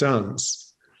kid could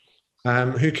dance,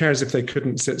 who cares if they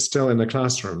couldn't sit still in the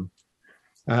classroom?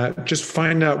 Just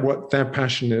find out what their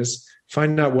passion is,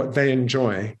 find out what they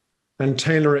enjoy, and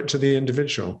tailor it to the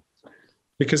individual.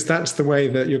 Because that's the way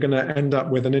that you're going to end up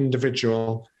with an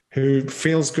individual who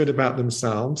feels good about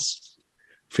themselves,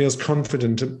 feels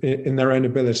confident in their own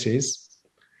abilities,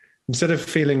 instead of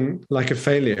feeling like a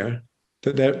failure,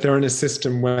 that they're in a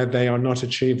system where they are not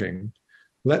achieving.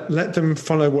 Let them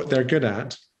follow what they're good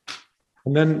at,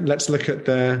 and then let's look at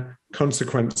the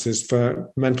consequences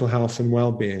for mental health and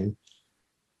well-being.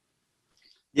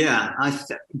 Yeah,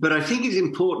 but I think it's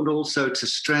important also to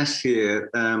stress here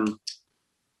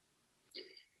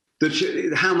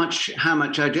that how much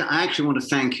I actually want to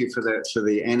thank you for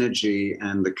the energy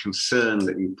and the concern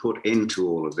that you put into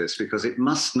all of this, because it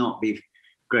must not be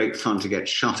great fun to get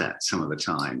shot at some of the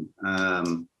time.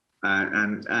 And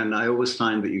I always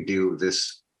find that you deal with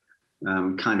this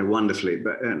kind of wonderfully.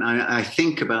 And I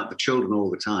think about the children all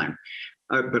the time.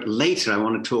 But later I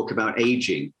want to talk about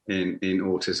aging in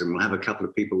autism. We'll have a couple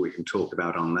of people we can talk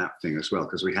about on that thing as well,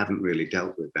 because we haven't really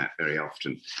dealt with that very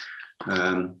often.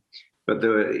 But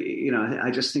there were, I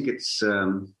just think it's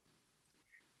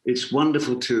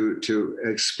wonderful to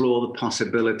explore the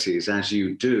possibilities as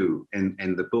you do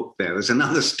in the book there. There's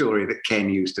another story that Ken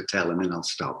used to tell, and then I'll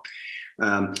stop.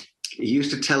 He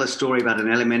used to tell a story about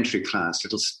an elementary class,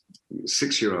 little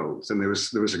 6-year-olds, and there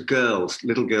was a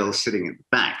little girl sitting at the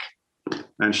back,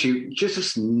 and she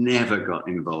just never got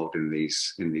involved in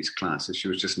these classes. She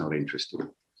was just not interested.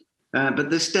 But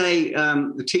this day,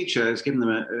 the teacher has given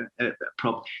them a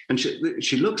prop, and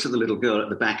she looks at the little girl at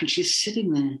the back, and she's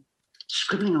sitting there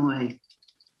scribbling away,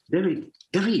 very,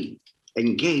 very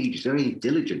engaged, very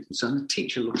diligent. And so the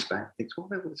teacher looks back, thinks, what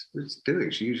was she doing?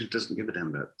 She usually doesn't give a damn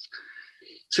about this.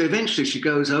 So eventually she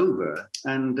goes over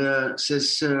and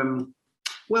says,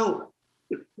 well,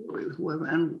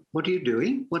 and what are you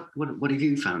doing? What have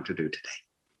you found to do today?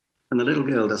 And the little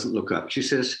girl doesn't look up. She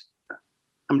says,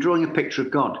 I'm drawing a picture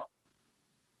of God.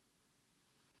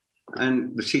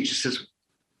 And the teacher says,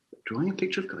 drawing a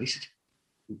picture of God? He said,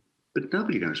 but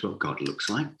nobody knows what God looks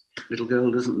like. Little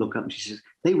girl doesn't look up, and she says,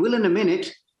 they will in a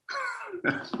minute.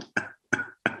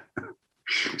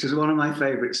 Which is one of my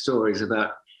favorite stories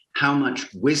about how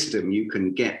much wisdom you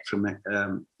can get from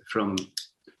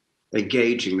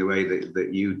engaging the way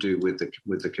that you do with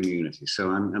the community. So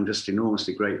I'm just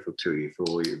enormously grateful to you for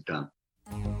all you've done.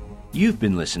 You've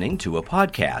been listening to a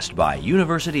podcast by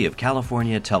University of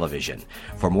California Television.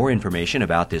 For more information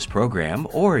about this program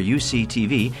or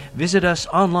UCTV, visit us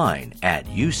online at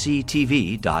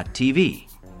uctv.tv.